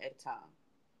information at a time.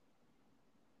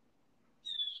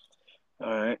 All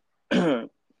right.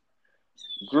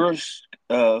 Grush,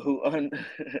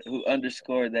 who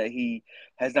underscored that he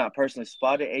has not personally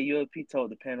spotted a UAP,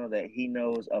 told the panel that he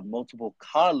knows of multiple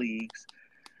colleagues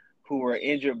who were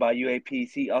injured by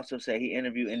UAPs. He also said he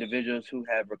interviewed individuals who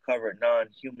have recovered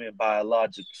non-human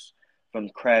biologics from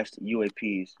crashed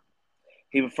UAPs.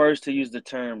 He prefers to use the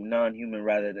term non-human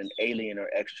rather than alien or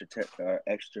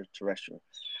extraterrestrial.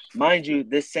 Mind you,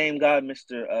 this same guy,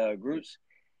 Mr. Groots,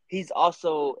 he's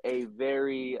also a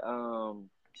very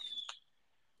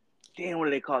damn, what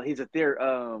do they call it? He's a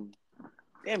damn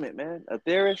it, man, a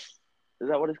theorist. Is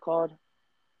that what it's called?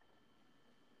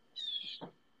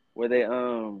 Where they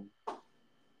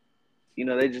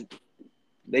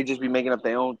they just be making up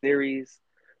their own theories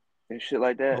and shit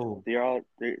like that. Oh, They're all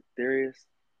theorists.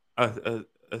 a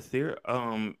theory,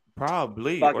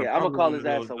 probably, Fuck or it, I'm gonna probably call one his of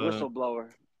ass those. a whistleblower.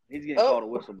 He's getting called a Oh,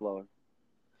 whistleblower.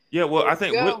 Yeah, well, there I you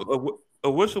think go. a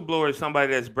whistleblower is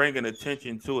somebody that's bringing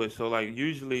attention to it. So, like,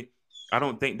 usually, I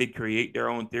don't think they create their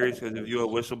own theories, because if you're a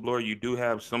whistleblower, you do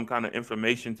have some kind of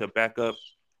information to back up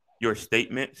your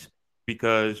statements.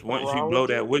 Because once you blow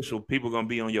that Virology. whistle, people gonna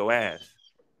be on your ass.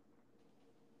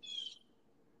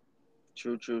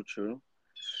 True, true, true.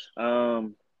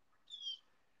 Um,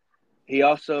 he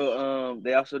also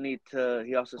they also need to.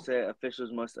 He also said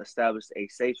officials must establish a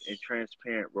safe and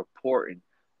transparent reporting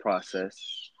process.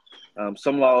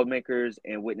 Some lawmakers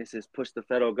and witnesses pushed the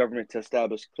federal government to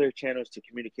establish clear channels to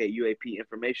communicate UAP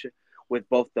information with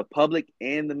both the public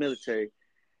and the military.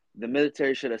 The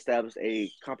military should establish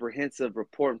a comprehensive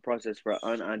reporting process for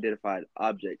unidentified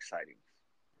object sightings.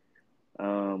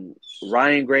 Um,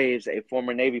 Ryan Graves, a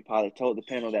former Navy pilot, told the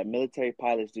panel that military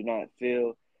pilots do not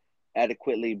feel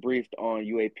adequately briefed on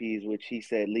UAPs, which he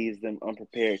said leaves them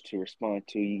unprepared to respond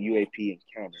to UAP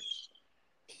encounters.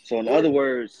 So in other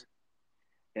words,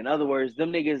 them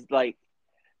niggas like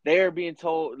they're being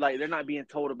told like they're not being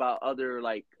told about other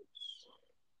like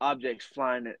objects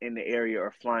flying in the area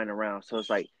or flying around. So it's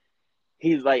like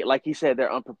he's like he said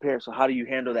they're unprepared. So how do you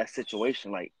handle that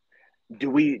situation? Like, do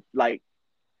we like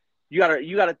you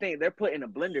gotta think they're put in a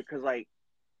blender because like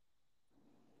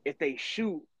if they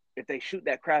shoot if they shoot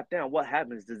that crap down, what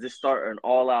happens? Does this start an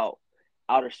all out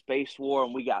outer space war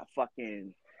and we got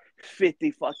fucking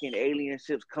 50 fucking alien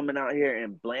ships coming out here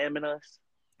and blamming us?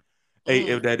 Hey,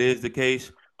 if Mm. that is the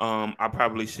case, I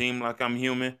probably seem like I'm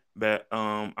human, but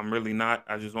I'm really not.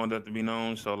 I just want that to be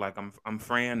known. So, like, I'm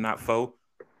friend, not foe.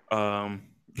 Um,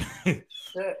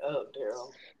 Shut up,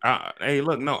 Daryl. hey,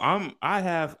 look, no, I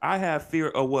have fear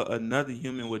of what another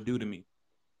human would do to me.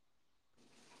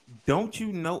 Don't you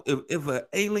know, if an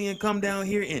alien come down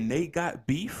here and they got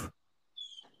beef,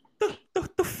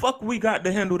 the fuck we got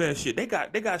to handle that shit? They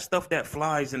got stuff that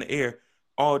flies in the air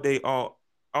all day, all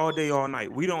day, all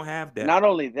night. We don't have that. Not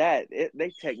only that, they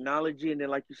technology, and then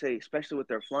like you say, especially with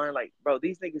their flying, like bro,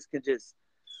 these niggas can just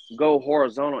go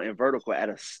horizontal and vertical at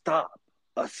a stop.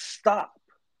 That's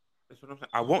what I'm saying.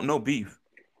 I want no beef.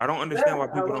 I don't understand why I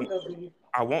people want don't. to be.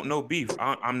 I want no beef.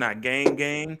 I'm not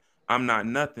gang. I'm not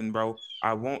nothing, bro.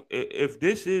 I won't. If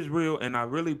this is real, and I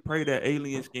really pray that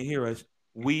aliens can hear us,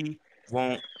 we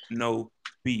won't no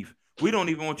beef. We don't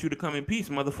even want you to come in peace,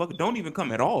 motherfucker. Don't even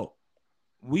come at all.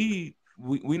 We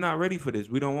not ready for this.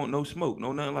 We don't want no smoke,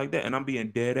 no nothing like that. And I'm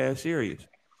being dead ass serious.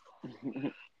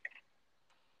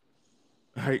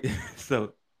 All right.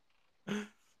 So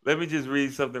let me just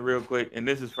read something real quick. And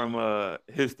this is from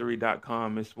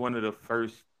history.com. It's one of the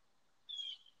first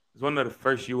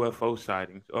UFO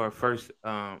sightings, or first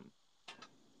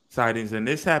sightings. And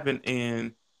this happened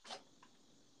in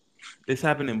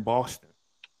Boston,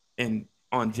 and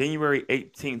on January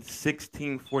 18th,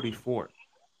 1644.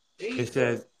 It Jesus.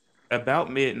 says,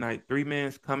 about midnight, three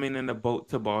men coming in a boat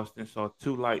to Boston saw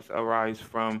two lights arise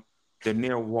from the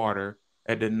near water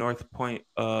at the north point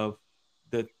the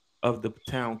of the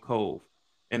town cove,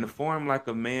 and formed like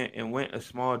a man and went a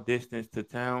small distance to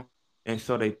town, and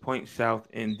so they point south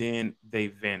and then they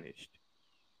vanished.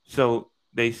 So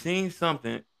they seen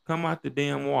something come out the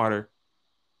damn water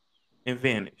and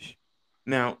vanish.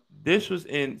 Now, this was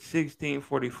in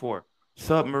 1644.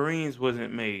 Submarines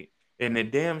wasn't made, and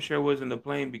it damn sure wasn't a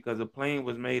plane, because a plane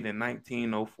was made in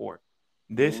 1904.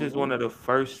 This is Mm-hmm. one of the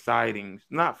first sightings,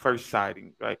 not first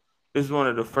sightings, right? This is one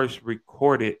of the first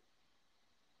recorded,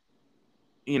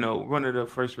 one of the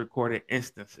first recorded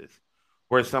instances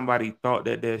where somebody thought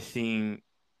that they're seeing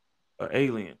an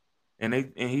alien, and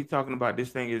he's talking about this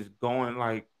thing is going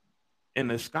like in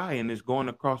the sky and it's going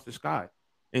across the sky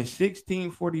in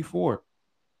 1644.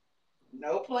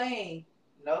 No plane.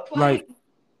 No Like plane.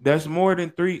 that's more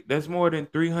than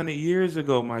 300 years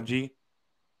ago, my G.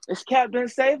 It's Captain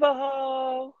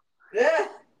Save-A-Ho.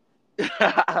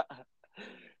 Yeah.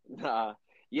 Nah,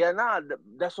 yeah, nah.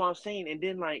 That's what I'm saying. And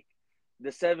then like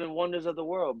the seven wonders of the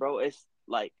world, bro. It's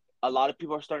like a lot of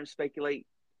people are starting to speculate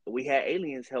we had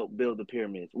aliens help build the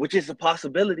pyramids, which is a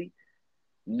possibility.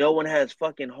 No one has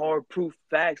fucking hard proof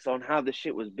facts on how the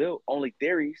shit was built. Only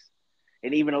theories,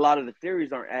 and even a lot of the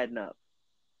theories aren't adding up.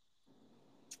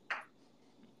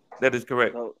 That is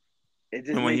correct. So it just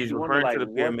And when makes he's you wonder, referring to like, the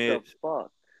what the pyramids,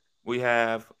 fuck? we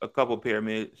have a couple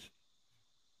pyramids.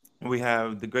 We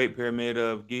have the Great Pyramid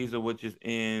of Giza, which is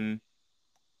in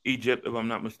Egypt, if I'm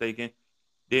not mistaken.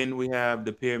 Then we have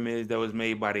the pyramids that was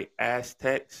made by the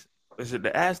Aztecs. Is it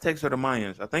the Aztecs or the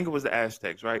Mayans? I think it was the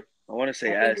Aztecs, right? I want to I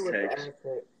say think it was the Aztecs.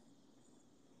 accent.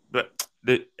 But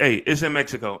it's in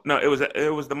Mexico. No, it was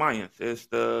the Mayans. It's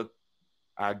the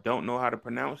I don't know how to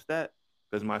pronounce that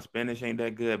because my Spanish ain't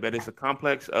that good. But it's a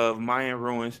complex of Mayan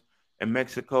ruins in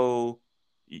Mexico,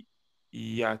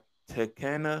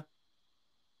 Yatacana.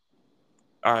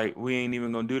 All right, we ain't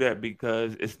even gonna do that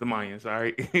because it's the Mayans. All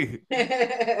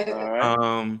right. All right.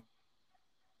 um,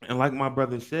 and like my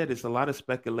brother said, it's a lot of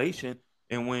speculation,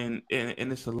 and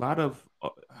it's a lot of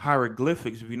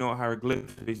hieroglyphics. If you know what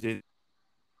hieroglyphics is,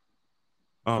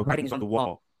 writings on the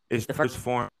wall. It's the first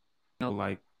form,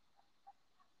 like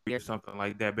or something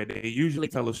like that. But they usually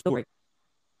tell a story.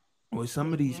 With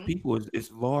some of these Hmm. people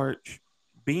is large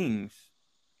beings,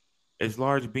 is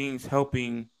large beings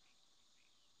helping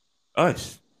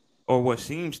us, or what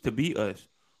seems to be us,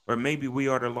 or maybe we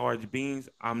are the large beings.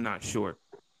 I'm not sure,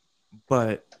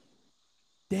 but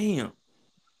damn,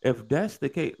 if that's the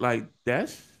case, like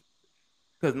that's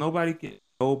because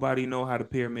nobody know how the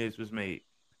pyramids was made,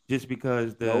 just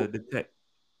because Nope.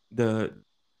 the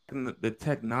the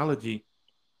technology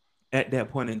at that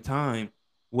point in time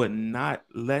would not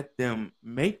let them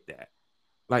make that.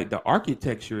 Like the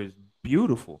architecture is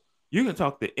beautiful. You can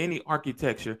talk to any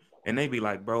architecture and they be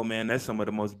like, bro, man, that's some of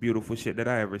the most beautiful shit that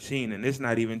I ever seen. And it's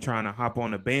not even trying to hop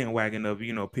on the bandwagon of,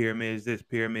 pyramids, this,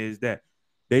 pyramids, that.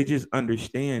 They just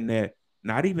understand that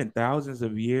not even thousands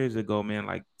of years ago, man,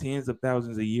 like tens of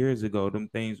thousands of years ago, them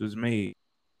things was made,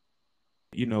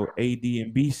 AD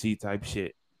and BC type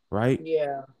shit, right?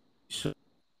 Yeah. So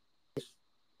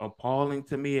appalling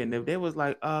to me. And if they was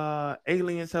like,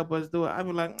 aliens help us do it, I'd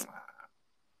be like,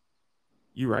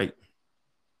 you right.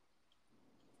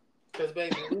 Because,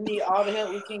 baby, we need all the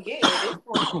help we can get at this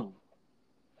point.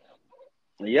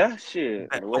 Yeah, shit.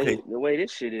 The Okay, way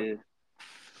this shit is.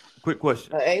 quick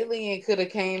question. An alien could have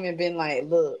came and been like,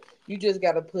 look, you just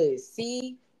got to put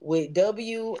C with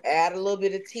W, add a little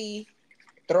bit of T,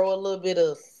 throw a little bit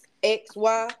of X,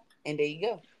 Y, and there you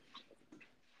go.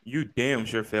 You damn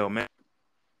sure failed, man.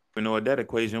 I don't know what that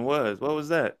equation was. What was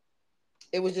that?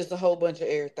 It was just a whole bunch of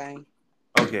everything.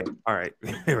 Okay, all right.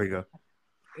 There we go.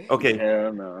 Okay,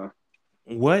 Hell no.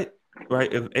 what,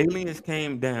 right? If aliens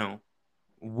came down,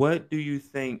 what do you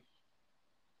think?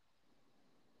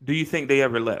 Do you think they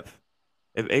ever left?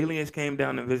 If aliens came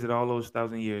down and visited all those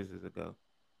thousand years ago,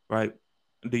 right?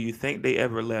 Do you think they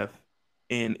ever left?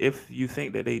 And if you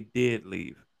think that they did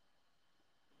leave,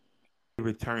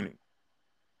 returning,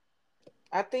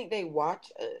 I think they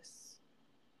watch us.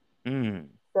 mm.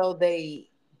 So they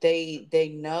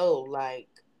know like,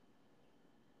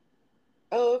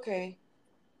 oh, okay.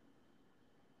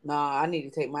 Nah, I need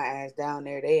to take my ass down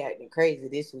there. They acting crazy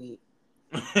this week.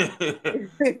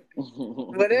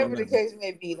 Whatever the case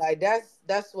may be, like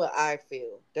that's what I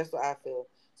feel. That's what I feel.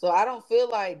 So I don't feel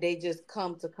like they just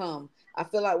come to come. I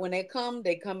feel like when they come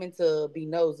in to be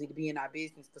nosy, to be in our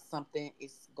business because something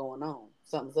is going on.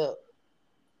 Something's up.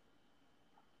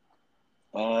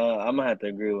 I'm gonna have to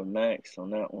agree with Max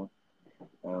on that one.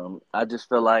 I just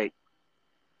feel like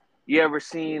you ever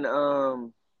seen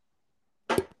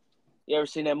you ever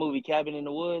seen that movie Cabin in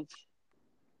the Woods?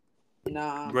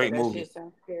 Nah, but Great that movie. shit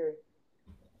sounds scary.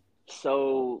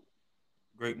 So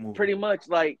Great movie. pretty much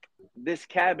like this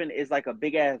cabin is like a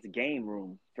big ass game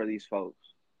room for these folks.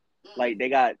 Like they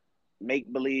got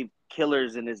make believe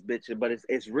killers in this bitch, but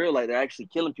it's real. Like they're actually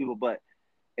killing people, but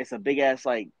it's a big ass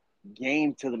like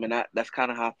game to them, and that's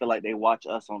kind of how I feel like they watch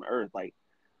us on Earth. Like,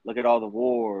 look at all the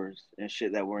wars and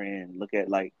shit that we're in. Look at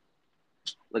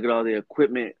all the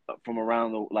equipment from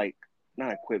around the like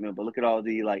not equipment, but look at all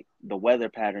the like the weather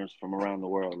patterns from around the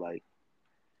world. Like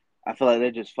I feel like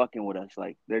they're just fucking with us.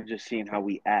 Like they're just seeing how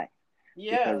we act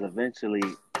Yeah. because eventually,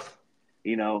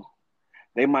 you know,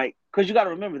 they might. Because you got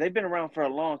to remember, they've been around for a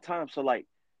long time. So like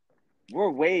we're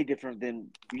way different than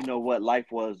what life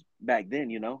was back then.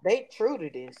 They true to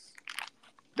this.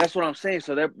 That's what I'm saying.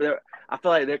 So they're I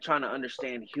feel like they're trying to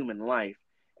understand human life,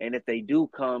 and if they do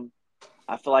come,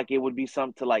 I feel like it would be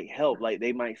something to like help. Like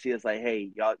they might see us like,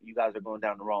 hey, y'all, you guys are going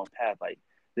down the wrong path. Like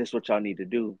this is what y'all need to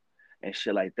do, and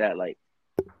shit like that. Like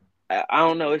I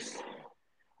don't know.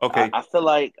 Okay, I feel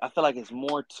like it's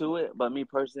more to it. But me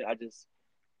personally, I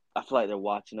feel like they're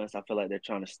watching us. I feel like they're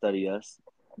trying to study us,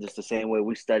 just the same way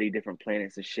we study different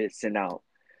planets and shit. Send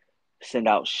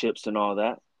out ships and all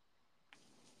that.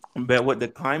 but with the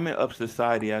climate of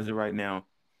society as of right now,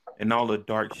 and all the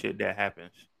dark shit that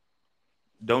happens,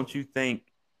 don't you think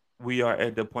we are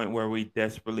at the point where we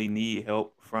desperately need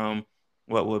help from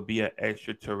what would be an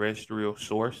extraterrestrial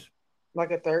source?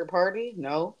 Like a third party?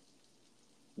 No.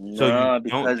 So you Nah, don't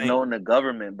because think? knowing the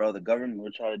government, bro, the government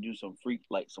will try to do some freak,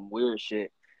 like some weird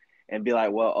shit, and be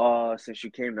like, well, since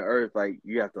you came to Earth, like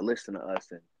you have to listen to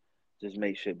us and just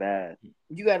make shit bad.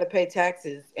 You got to pay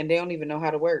taxes, and they don't even know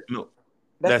how to work. No,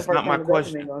 That's the that's not first my thing the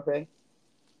government question. gonna say.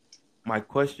 My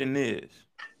question is,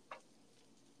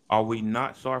 are we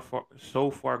not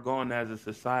so far gone as a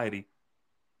society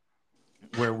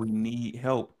where we need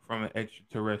help from an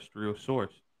extraterrestrial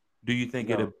source? Do you think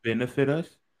it'll No, benefit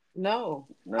us? No,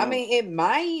 I no. mean it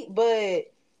might,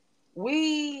 but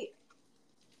we.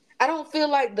 I don't feel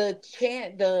like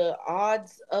the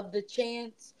odds of the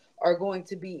chance are going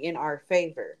to be in our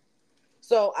favor.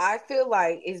 So I feel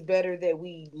like it's better that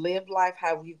we live life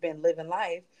how we've been living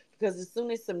life because as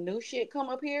soon as some new shit come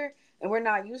up here and we're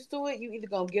not used to it, you either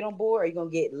gonna get on board or you're gonna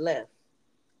get left.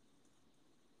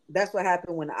 That's what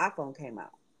happened when the iPhone came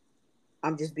out.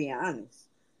 I'm just being honest.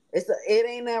 It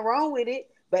ain't nothing wrong with it,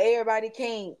 but everybody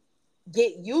can't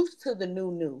get used to the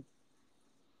new.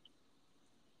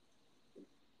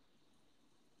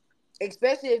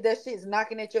 Especially if that shit's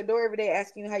knocking at your door every day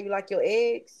asking you how you like your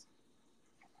eggs.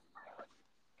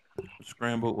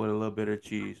 Scrambled with a little bit of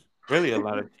cheese, really a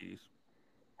lot of cheese.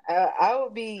 I'd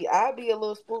be a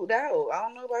little spooked out. I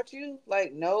don't know about you.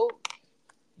 Like, no,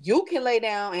 you can lay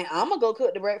down and I'm gonna go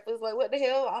cook the breakfast. Like, what the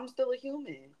hell? I'm still a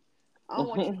human. I don't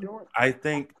want you doing. I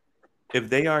think if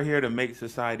they are here to make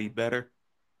society better,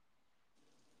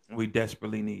 we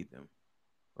desperately need them,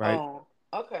 right? Oh,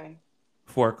 okay.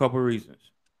 For a couple reasons.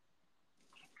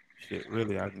 Shit,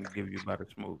 really, I can give you about a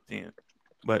smooth 10.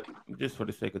 But just for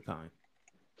the sake of time,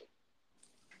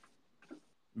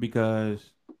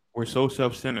 because we're so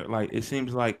self-centered. Like it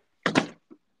seems like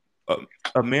uh,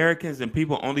 Americans and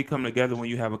people only come together when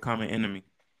you have a common enemy.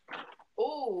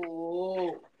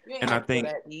 Ooh, you ain't And I have to go think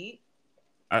that deep.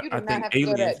 I, You I did not think have to go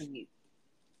that aliens, deep.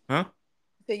 huh?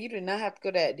 So you did not have to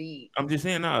go that deep. I'm just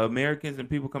saying, no, Americans and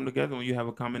people come together when you have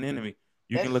a common enemy.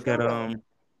 You can That's look true at though.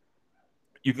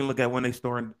 when they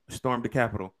stormed the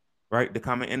Capitol, right? The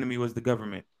common enemy was the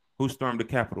government. Who stormed the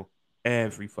Capitol?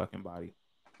 Every fucking body,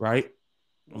 right?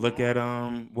 Look Yeah. at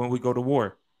when we go to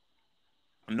war.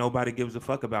 Nobody gives a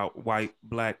fuck about white,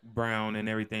 black, brown, and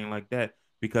everything like that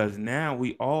because now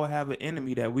we all have an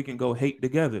enemy that we can go hate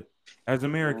together as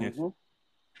Americans. Hmm.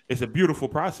 It's a beautiful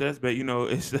process, but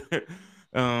it's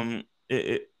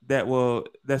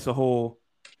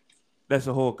that's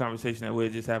a whole conversation that we'll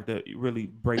just have to really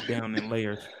break down in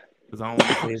layers because I don't want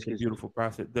to say it's a Excuse me. beautiful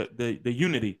process. The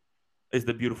unity is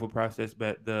the beautiful process,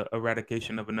 but the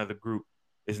eradication of another group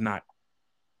is not.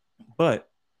 But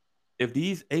if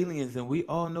these aliens, and we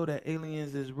all know that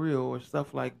aliens is real or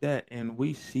stuff like that, and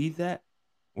we see that,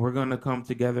 we're gonna come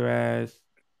together as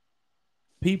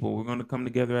people. We're gonna come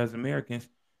together as Americans,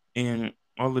 and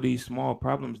all of these small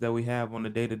problems that we have on a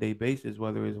day-to-day basis,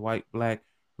 whether it's white, black,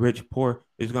 rich, poor,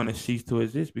 is gonna cease to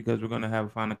exist because we're gonna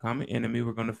have find a common enemy.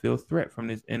 We're gonna feel threat from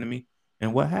this enemy,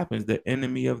 and what happens? The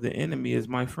enemy of the enemy is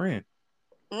my friend.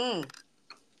 Mm.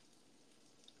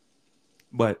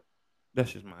 But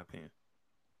that's just my opinion.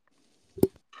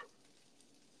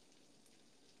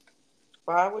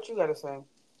 Why? What you gotta say?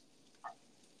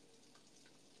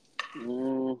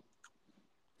 Mm,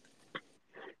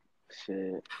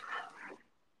 shit.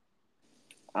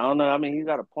 I don't know. I mean, he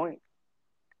got a point.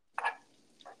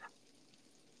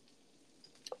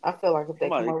 I feel like if they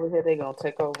come Somebody. over here, they gonna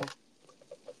take over.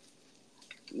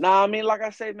 Nah, I mean, like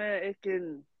I say, man, it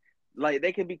can, like,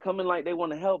 they can be coming like they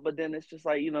want to help, but then it's just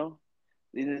like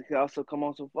they can also come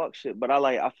on some fuck shit. But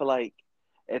I feel like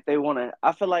if they want to,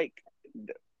 I feel like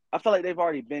they've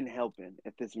already been helping,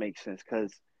 if this makes sense,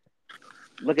 because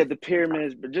Look at the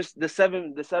pyramids, but just the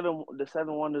seven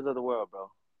wonders of the world,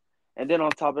 bro. And then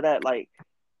on top of that, like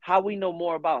how we know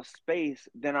more about space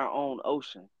than our own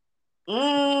ocean.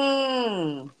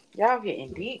 Y'all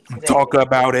getting deep today. Talk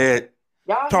about it.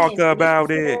 Y'all Talk getting deep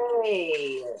about it.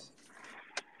 today.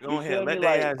 Go You ahead. feel me? Let their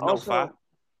Like ass know, Fi.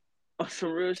 on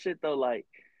some real shit though. Like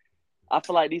I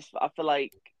feel like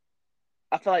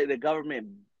the government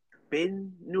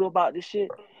been knew about this shit.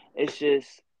 It's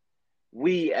just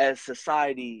we as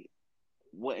society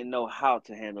wouldn't know how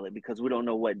to handle it because we don't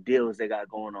know what deals they got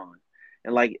going on.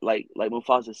 And like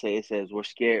Mufasa say, it says we're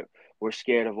scared. We're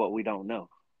scared of what we don't know.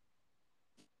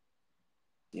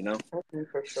 You know.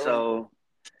 For sure. So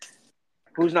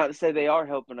who's not to say they are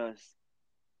helping us?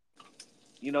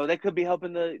 They could be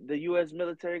helping the U.S.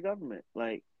 military government.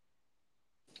 Like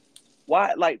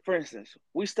why? Like for instance,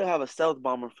 we still have a stealth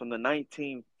bomber from the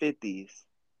 1950s,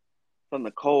 from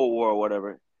the Cold War or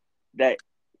whatever, that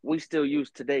we still use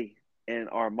today in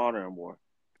our modern war.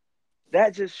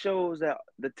 That just shows that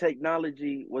the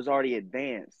technology was already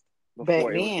advanced Back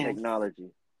before it was then.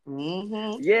 technology.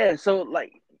 Mm-hmm. Yeah, so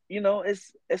like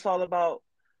it's all about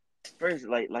first,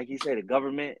 like you said, the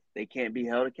government, they can't be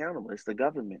held accountable. It's the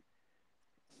government.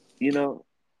 You know,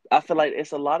 I feel like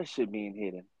it's a lot of shit being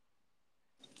hidden,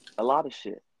 a lot of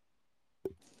shit,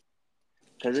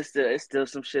 because it's still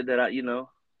some shit that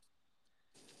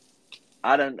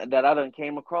I done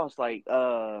came across like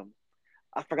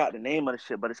I forgot the name of the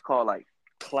shit, but it's called like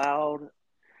cloud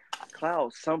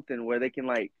cloud something where they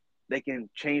can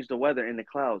change the weather in the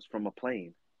clouds from a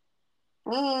plane.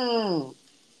 Mm.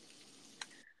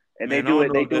 And they Man, I do don't it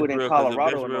know they if do that's it in real, because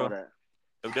Colorado and all that.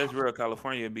 if that's real,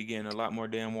 California would be getting a lot more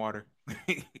damn water.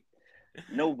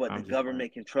 No, but the I'm just playing.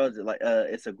 government controls it. Like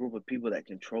it's a group of people that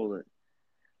control it.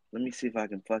 Let me see if I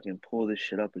can fucking pull this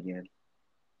shit up again.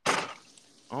 I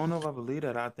don't know if I believe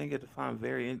that. I think it's find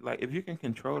like if you can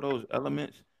control those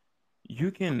elements,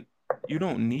 you can. You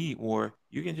don't need war.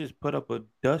 You can just put up a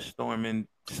dust storm in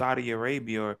Saudi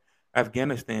Arabia or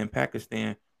Afghanistan,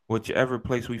 Pakistan, whichever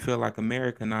place we feel like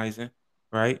Americanizing,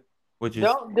 right? Which is,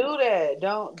 Don't do that.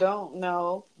 Don't.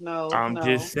 No, no, I'm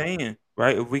just no. saying,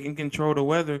 right? If we can control the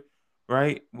weather,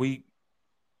 right?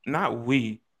 Not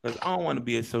we, because I don't want to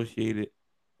be associated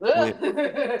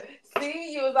with.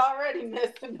 See, you was already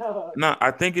messing up. No,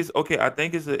 I think it's okay. I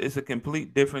think it's a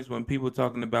complete difference when people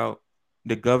talking about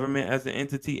the government as an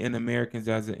entity and Americans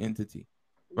as an entity,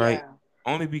 right? Yeah.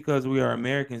 Only because we are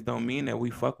Americans don't mean that we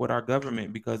fuck with our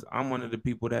government, because I'm one of the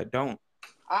people that don't.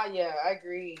 Yeah, I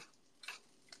agree.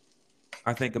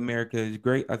 I think America is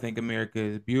great. I think America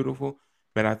is beautiful,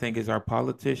 but I think it's our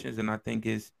politicians and I think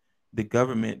it's the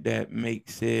government that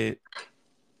makes it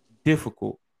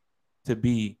difficult to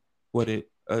be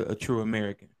a true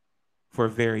American for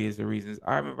various reasons.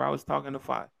 I remember I was talking to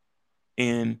Five,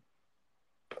 and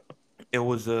it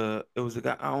was a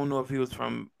guy. I don't know if he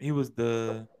was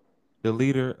the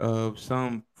leader of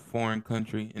some foreign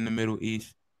country in the Middle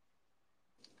East.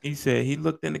 He said, he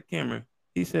looked in the camera.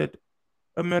 He said,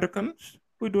 "Americans,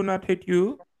 we do not hate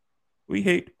you. We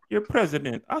hate your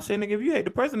president." I said, "Nigga, if you hate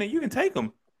the president, you can take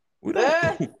him. We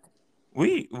don't.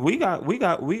 We got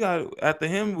after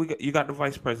him. You got the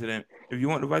vice president. If you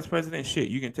want the vice president, shit,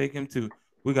 you can take him too.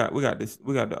 We got this.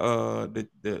 We got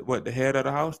the head of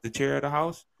the house, the chair of the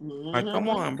house. Like, come Hmm.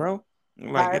 on, bro. Like,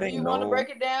 it However ain't you want to no. break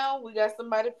it down, we got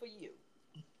somebody for you.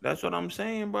 That's what I'm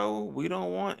saying, bro. We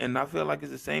don't want, and I feel like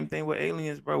it's the same thing with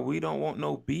aliens, bro. We don't want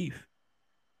no beef.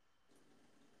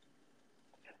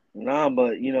 Nah,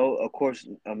 but of course,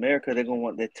 America, they're gonna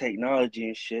want their technology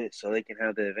and shit so they can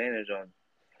have the advantage on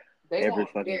They every want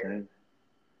fucking theirs.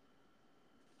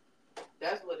 thing.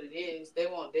 That's what it is. They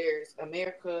want theirs.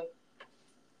 America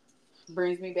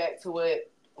brings me back to what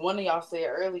one of y'all said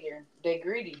earlier. They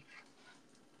greedy.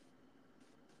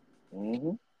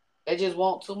 Hmm. They just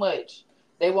want too much.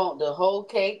 They want the whole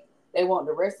cake. They want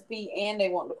the recipe, and they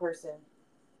want the person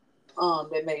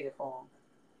that made it for them.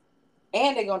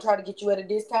 And they're gonna try to get you at a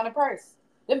discounted price.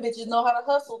 Them bitches know how to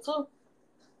hustle too.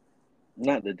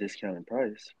 Not the discounted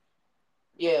price.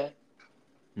 Yeah.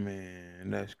 Man,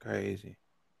 that's crazy.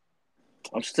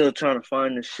 I'm still trying to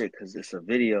find this shit because it's a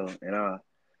video, and I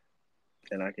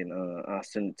can I'll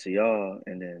send it to y'all,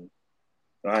 and then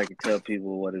I can tell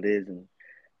people what it is and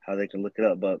how they can look it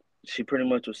up. But she pretty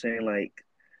much was saying like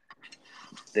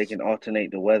they can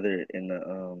alternate the weather in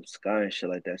the sky and shit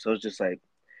like that. So it's just like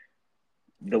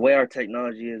the way our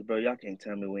technology is, bro. Y'all can't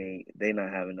tell me they not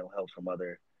having no help from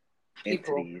other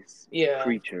People. entities, Yeah.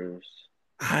 creatures,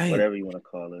 I whatever you want to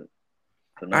call it,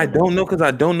 I don't phenomena. know, because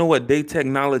I don't know what day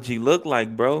technology look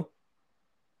like, bro.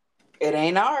 It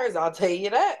ain't ours, I'll tell you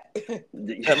that.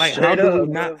 Like, Straight up,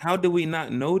 bro. how do we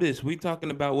not know this? We talking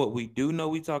about what we do know.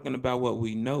 We talking about what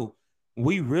we know.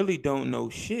 We really don't know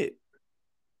shit.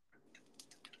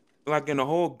 Like in the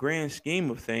whole grand scheme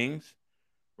of things,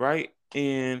 right?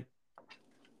 And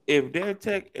if their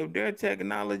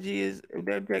technology is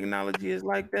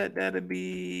like that, that'd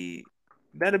be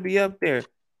up there,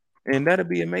 and that'd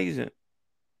be amazing.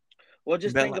 Well,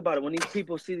 just But think like, about it. When these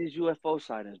people see these UFO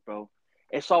sightings, bro,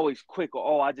 it's always quick.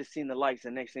 Oh, I just seen the lights,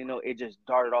 and next thing you know, it just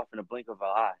darted off in a blink of an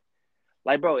eye.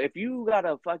 Like, bro, if you got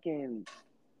a fucking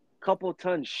couple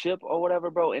ton ship or whatever,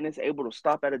 bro, and it's able to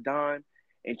stop at a dime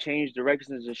and change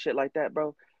directions and shit like that,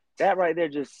 bro, that right there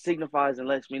just signifies and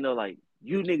lets me know, like,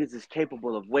 you niggas is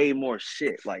capable of way more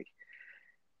shit. Like,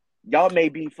 y'all may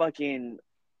be fucking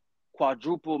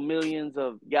quadruple millions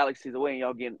of galaxies away,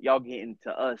 and y'all getting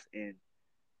to us in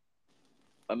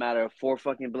a matter of four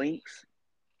fucking blinks.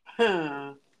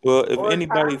 Hmm. well, Or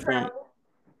time travel.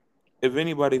 if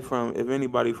anybody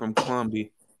from Columbia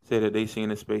said that they seen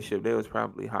a spaceship, they was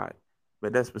probably high.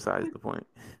 But that's besides the point.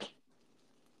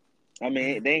 I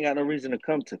mean, they ain't got no reason to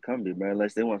come to Cumbia, bro,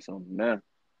 unless they want something. Nah.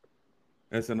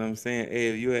 That's what I'm saying. Hey,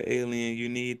 if you're an alien, you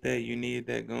need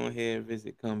that. Go ahead and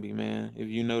visit Cumby, man. If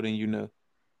you know, then you know.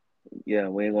 Yeah,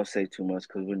 we ain't gonna say too much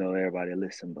because we know everybody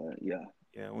listen, but yeah,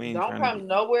 Yeah, we ain't Don't trying to come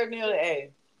nowhere near the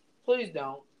A. Please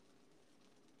don't.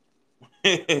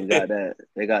 we be. got that.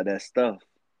 They got that stuff.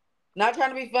 Not trying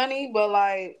to be funny, but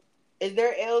like, is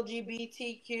there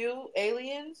LGBTQ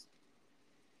aliens?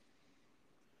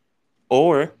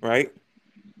 Or right,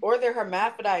 Or they're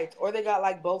hermaphrodites? Or they got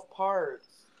like both parts?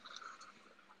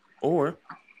 or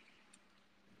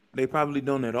they probably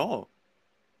don't at all.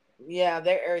 Yeah,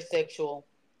 they're asexual.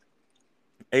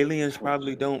 Aliens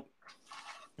probably don't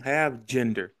have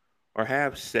gender or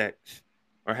have sex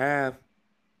or have How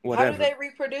do whatever. they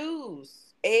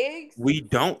reproduce? Eggs? We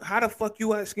don't. How the fuck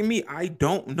you asking me? I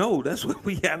don't know. That's what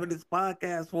we having this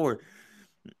podcast for.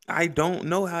 I don't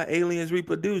know how aliens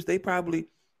reproduce. They probably.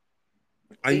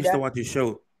 I See, used to watch a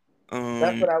show.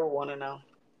 that's Um, what I would want to know.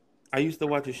 I used to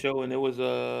watch a show, and it was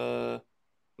a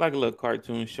like a little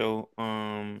cartoon show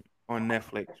on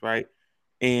Netflix, right?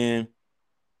 And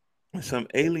some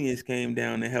aliens came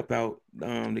down to help out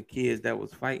the kids that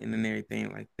was fighting and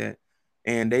everything like that.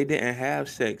 And they didn't have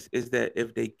sex. Is that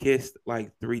if they kissed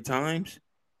like 3 times,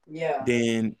 Yeah.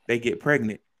 then they get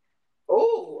pregnant.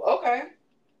 Oh, okay.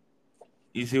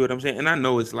 You see what I'm saying? And I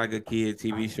know it's like a kid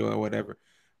TV show or whatever,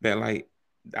 but like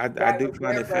I That do was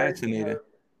find their it version fascinating. of.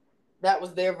 That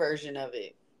was their version of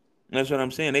it. That's what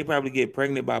I'm saying. They probably get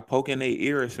pregnant by poking their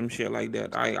ear or some shit like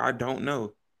that. I don't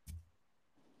know.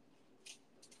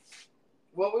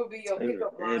 What would be your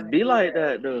pickup line It if be you were like an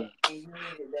that though. alien and you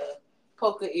needed to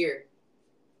poke a ear?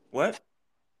 What?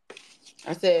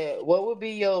 I said, what would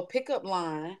be your pickup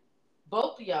line,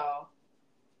 both of y'all,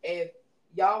 if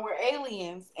y'all were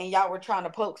aliens and y'all were trying to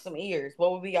poke some ears?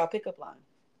 What would be y'all pickup line?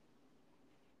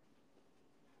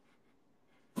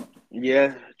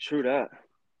 Yeah, true that.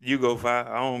 You go five.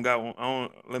 I don't got one. I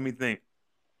don't. Let me think.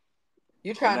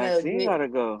 You trying to Maxine get? gotta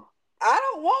go. I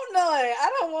don't want none.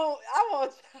 I don't want. I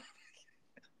want.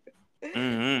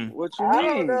 Mm-hmm. What you I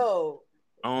don't mean? know.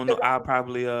 I don't know.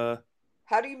 'Cause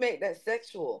how do you make that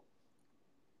sexual?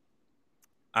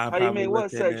 I'll How you probably mean look what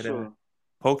at that sexual?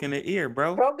 poking the ear,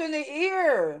 bro. Poking the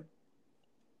ear.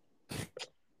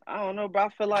 I don't know, bro. I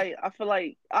feel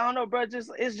like I don't know, bro.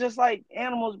 Just it's just like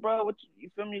animals, bro. You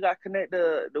feel me? You got to connect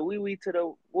the wee wee to the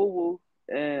woo woo,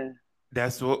 and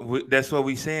That's what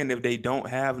we saying. If they don't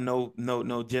have no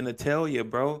genitalia,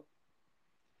 bro.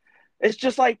 it's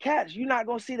just like cats. You're not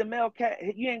gonna see the male cat.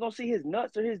 You ain't gonna see his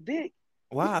nuts or his dick.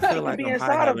 Why I He feel could like be I'm high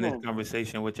inside of having this him.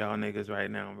 conversation with y'all niggas right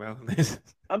now, bro.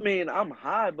 I mean, I'm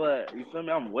high, but you feel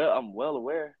me? I'm well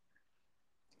aware.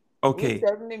 We Okay,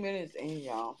 70 minutes in,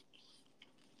 y'all.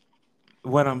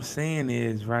 what I'm saying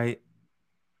is right.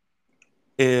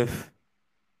 If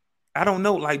I don't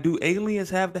know, like, do aliens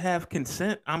have to have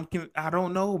consent? I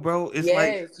don't know, bro. It's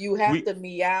like Yes, you have we to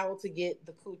meow to get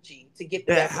the coochie to get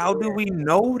the that. back of How the do ear. we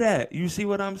know that? You see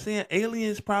what I'm saying?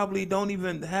 Aliens probably don't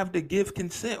even have to give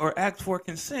consent or ask for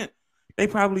consent. They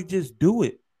probably just do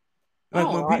it. I Like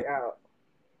don't when like people, out.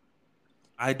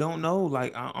 I don't know.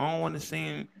 Like I don't want to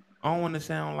sound, I don't want to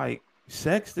sound like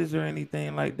sexist or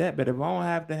anything like that. But if I don't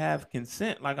have to have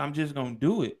consent, like I'm just gonna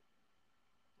do it.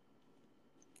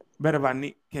 But if I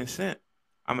need consent,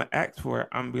 I'm gonna ask for it.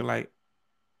 I'm gonna be like,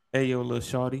 "Hey, yo, little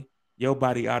shorty, your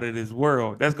body out of this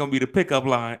world." That's gonna be the pickup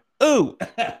line. Ooh,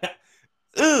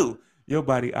 ooh, your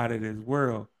body out of this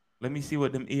world. Let me see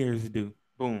what them ears do.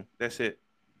 Boom. That's it.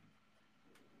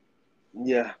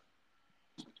 Yeah,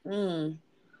 Mm.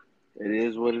 It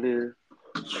is what it is.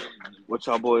 What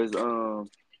y'all boys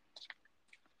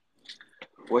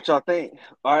what y'all think?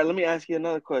 All right, let me ask you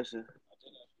another question.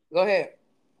 Go ahead.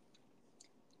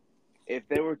 If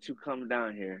they were to come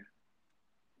down here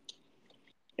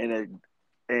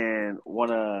and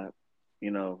wanna,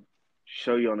 you know,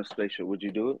 show you on a spaceship, would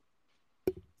you do it?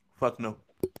 Fuck no.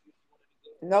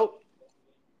 Nope.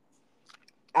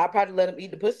 I'll probably let him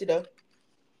eat the pussy though.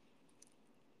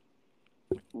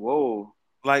 Whoa.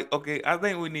 Like, okay, I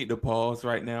think we need to pause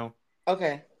right now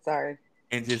Okay, sorry.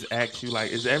 and just ask you,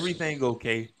 like, is everything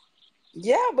okay?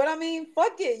 Yeah, but I mean,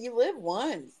 fuck it. You live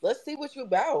once. Let's see what you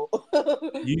about.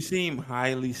 You seem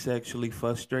highly sexually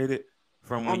frustrated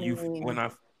from I when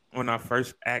mean, I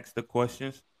first asked the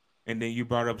questions, and then you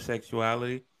brought up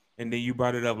sexuality, and then you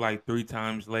brought it up like three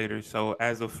times later. So,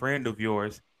 as a friend of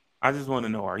yours, I just want to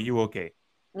know: are you okay?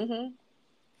 hmm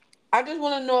I just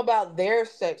want to know about their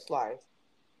sex life.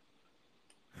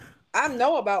 I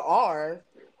know about ours,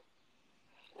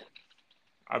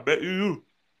 I bet you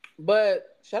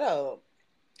but shut up.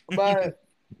 do. But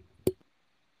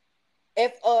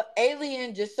if a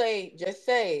alien just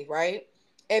say right,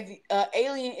 if a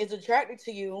alien is attracted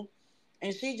to you,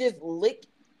 and she just lick,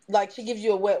 like she gives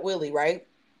you a wet willy, right?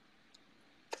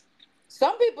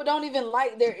 Some people don't even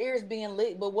like their ears being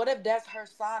licked, but what if that's her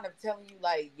sign of telling you,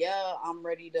 like, yeah, I'm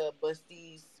ready to bust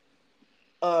these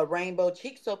rainbow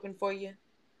cheeks open for you?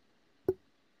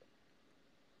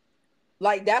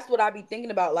 Like that's what I be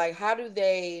thinking about. Like, how do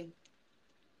they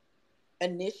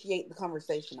initiate the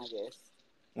conversation? I guess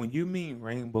When you mean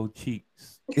rainbow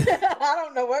cheeks, I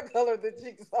don't know what color the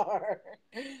cheeks are.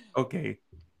 okay,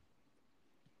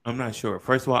 I'm not sure.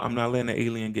 First of all, I'm not letting an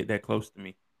alien get that close to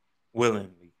me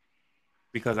willingly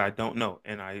because I don't know,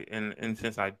 and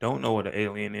since I don't know what an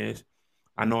alien is,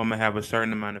 I know I'm gonna have a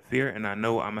certain amount of fear, and I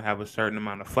know I'm gonna have a certain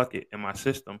amount of fuck it in my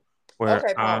system where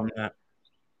Okay, I'm pause. not.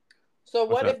 So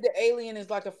What's what up? if the alien is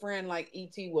like a friend, like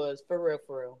ET was for real,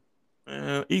 for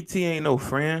real? Et ain't no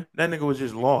friend. That nigga was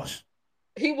just lost.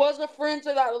 He was a friend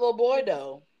to that little boy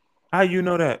though. How you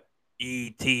know that?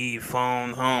 Et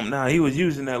phone home. Nah, he was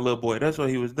using that little boy. That's what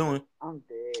he was doing. I'm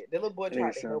dead. The little boy Hey,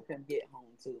 tried to son. help him get home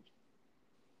too.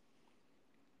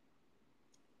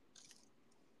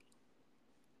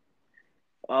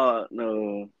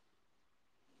 No,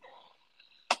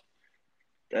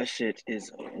 that shit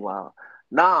is wow.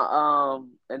 Nah,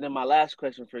 and then my last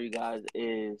question for you guys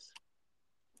is,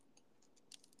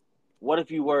 what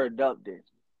if you were abducted?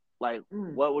 Like,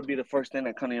 Mm. what would be the first thing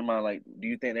that come to your mind? Like, do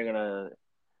you think they're gonna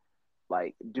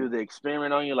like do the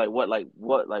experiment on you? What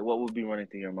would be running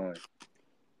through your mind?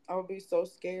 I would be so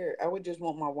scared. I would just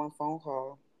want my one phone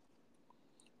call.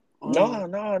 No,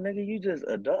 Um, no, nigga, you just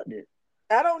abducted.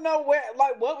 I don't know where.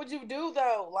 Like, what would you do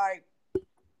though? Like,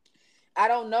 I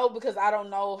don't know because I don't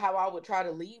know how I would try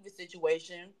to leave the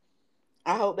situation.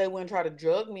 I hope they wouldn't try to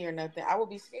drug me or nothing. I would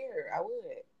be scared. I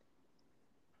would.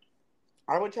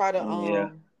 I would try to Yeah.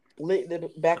 lick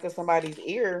the back of somebody's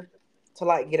ear to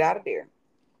like get out of there.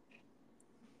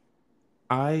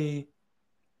 I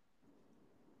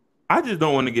I just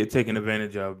don't want to get taken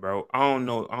advantage of, bro. I don't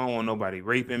know. I don't want nobody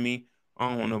raping me. I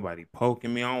don't want nobody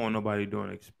poking me. I don't want nobody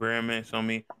doing experiments on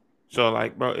me. So,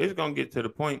 like, bro, it's gonna get to the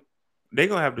point they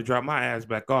gonna have to drop my ass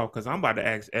back off because I'm about to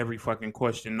ask every fucking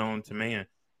question known to man.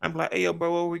 I'm like, hey, yo,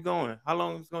 bro, where we going? How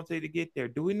long is it gonna take to get there?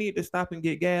 Do we need to stop and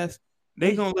get gas?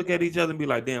 They They gonna look at each other and be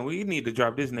like, damn, we need to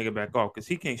drop this nigga back off because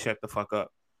he can't shut the fuck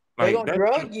up. Like gonna that.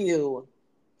 drug you.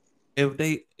 If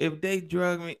they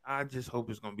drug me, I just hope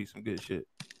it's gonna be some good shit.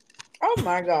 Oh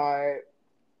my god,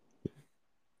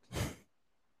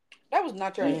 that was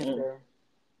not your Mm-mm. answer.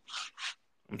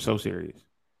 I'm so serious.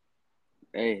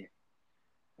 Hey,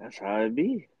 that's how it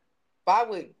be. I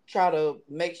would try to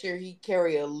make sure he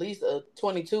carry at least a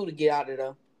 22 to get out of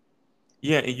there.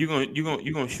 Yeah, and you're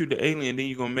gonna shoot the alien, then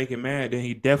you're gonna make him mad, then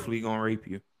he definitely gonna rape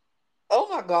you. Oh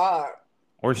my god,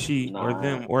 Or she, or Nah,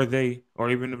 them, or they, or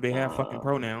even if they have fucking nah,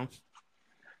 pronouns.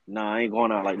 nah. I ain't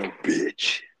going out like no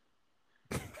bitch.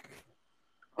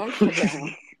 I'm so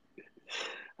down.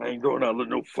 I ain't going out like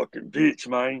no fucking bitch,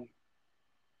 man.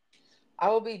 I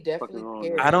would be Fucking definitely wrong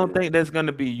with that I scared. don't shit. think that's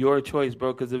gonna be your choice,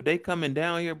 bro. Because if they coming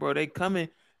down here, bro, they coming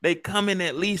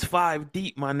at least 5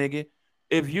 deep, my nigga.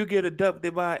 If you get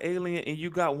abducted by an alien and you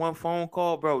got one phone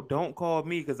call, bro, don't call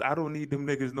me because I don't need them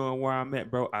niggas knowing where I'm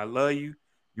at, bro. I love you.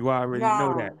 You already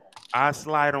know that. No, I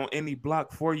slide on any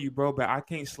block for you, bro, but I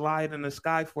can't slide in the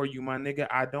sky for you, my nigga.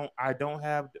 I don't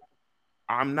have.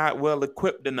 I'm not well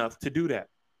equipped enough to do that.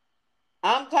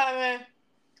 I'm coming.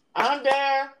 I'm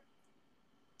there,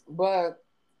 but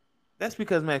That's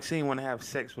because Maxine want to have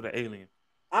sex with an alien.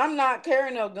 I'm not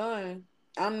carrying no gun.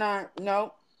 I'm not.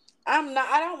 No. I'm not.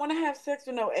 I don't want to have sex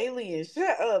with no aliens.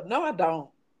 Shut up. No, I don't.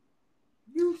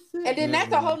 You And said, then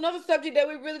that's a whole man. nother subject that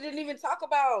we really didn't even talk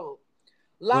about.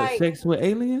 What, Like, sex with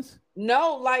aliens?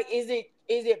 no, like, is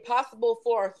it possible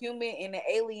for a human and an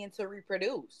alien to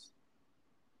reproduce?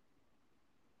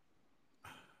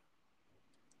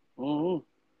 Mm-hmm.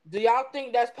 Do y'all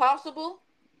think that's possible?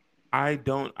 I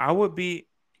don't. I would be.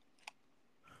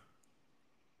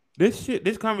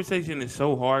 This conversation is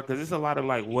so hard because it's a lot of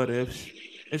like what ifs.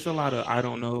 It's a lot of I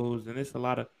don't knows, and it's a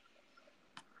lot of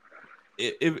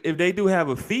if they do have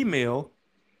a female,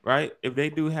 right? If they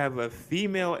do have a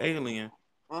female alien,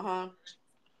 Uh huh.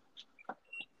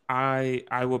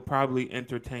 I would probably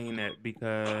entertain that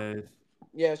because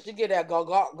Yeah, she get that go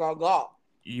go go go.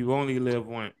 you only live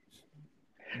once.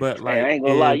 But Hey, I like ain't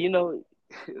gonna lie. if You know,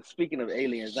 speaking of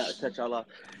aliens, not to cut y'all off.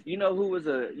 You know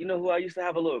who I used to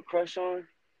have a little crush on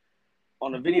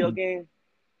a video ooh, game?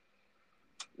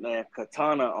 Man,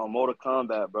 Katana on Mortal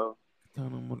Kombat, bro.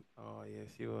 oh yeah,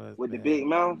 she was With the big bad.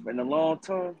 mouth and the long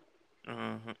tongue.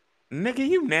 Uh-huh. Nigga,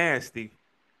 you nasty.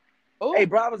 Hey, Oh,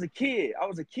 bro, I was a kid. I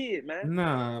was a kid, man.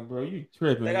 Nah, bro, you Like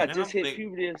tripping. I And just I'm hit think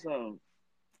puberty or something.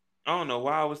 I don't know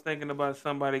why I was thinking about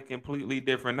somebody completely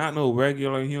different, not no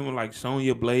regular human like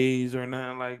Sonya Blaze or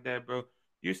nothing like that, bro.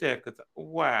 You said,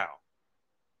 wow,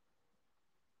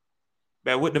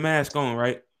 but with the mask on,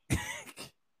 right?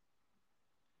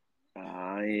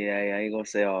 Yeah, I ain't gonna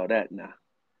say all that now.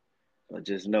 But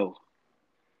just know.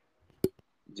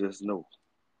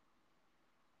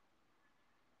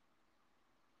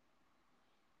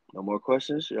 No more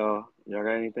questions, y'all. Y'all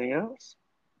got anything else?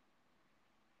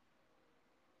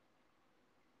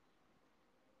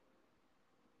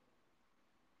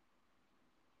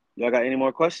 Y'all got any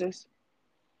more questions?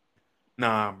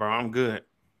 Nah, bro, I'm good.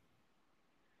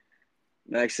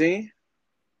 Maxine?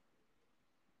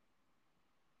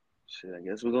 Shit, I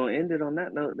guess we're gonna end it on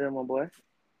that note, there, my boy.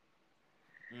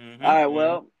 All right, Mm-hmm.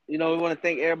 well, we want to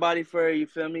thank everybody for you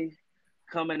feel me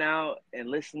coming out and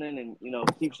listening, and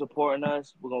keep supporting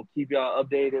us. We're gonna keep y'all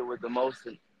updated with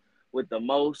the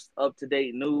most up to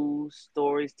date news,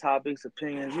 stories, topics,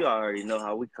 opinions. You already know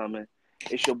how we coming.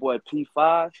 It's your boy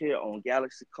P5 here on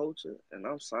Galaxy Culture, and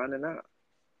I'm signing out.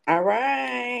 all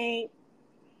right.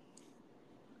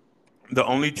 The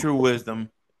only true wisdom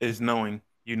is knowing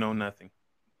you know nothing.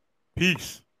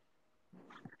 Peace.